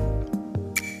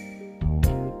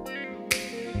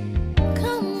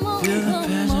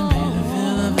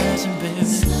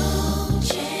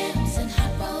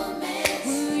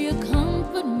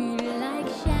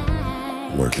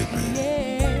 Work it,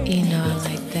 baby. You know I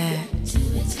like that.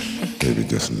 Baby,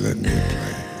 just let me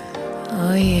play.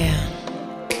 Oh yeah.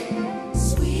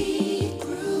 Sweet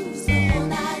grooves all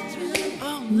night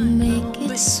through. Make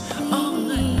it sweet. All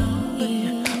night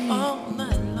long. All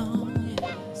night long.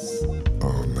 Yes.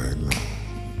 All night long.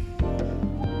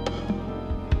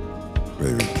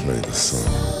 Baby, play the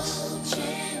songs.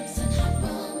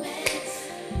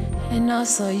 And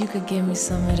also you could give me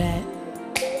some of that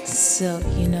silk,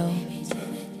 you know.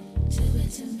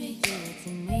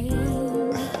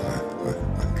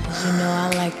 Cause you know I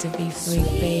like to be freak,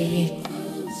 baby.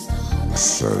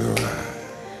 So do I.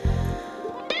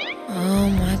 Oh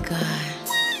my God.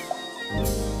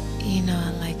 You know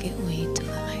I like it when you do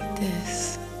it like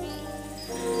this.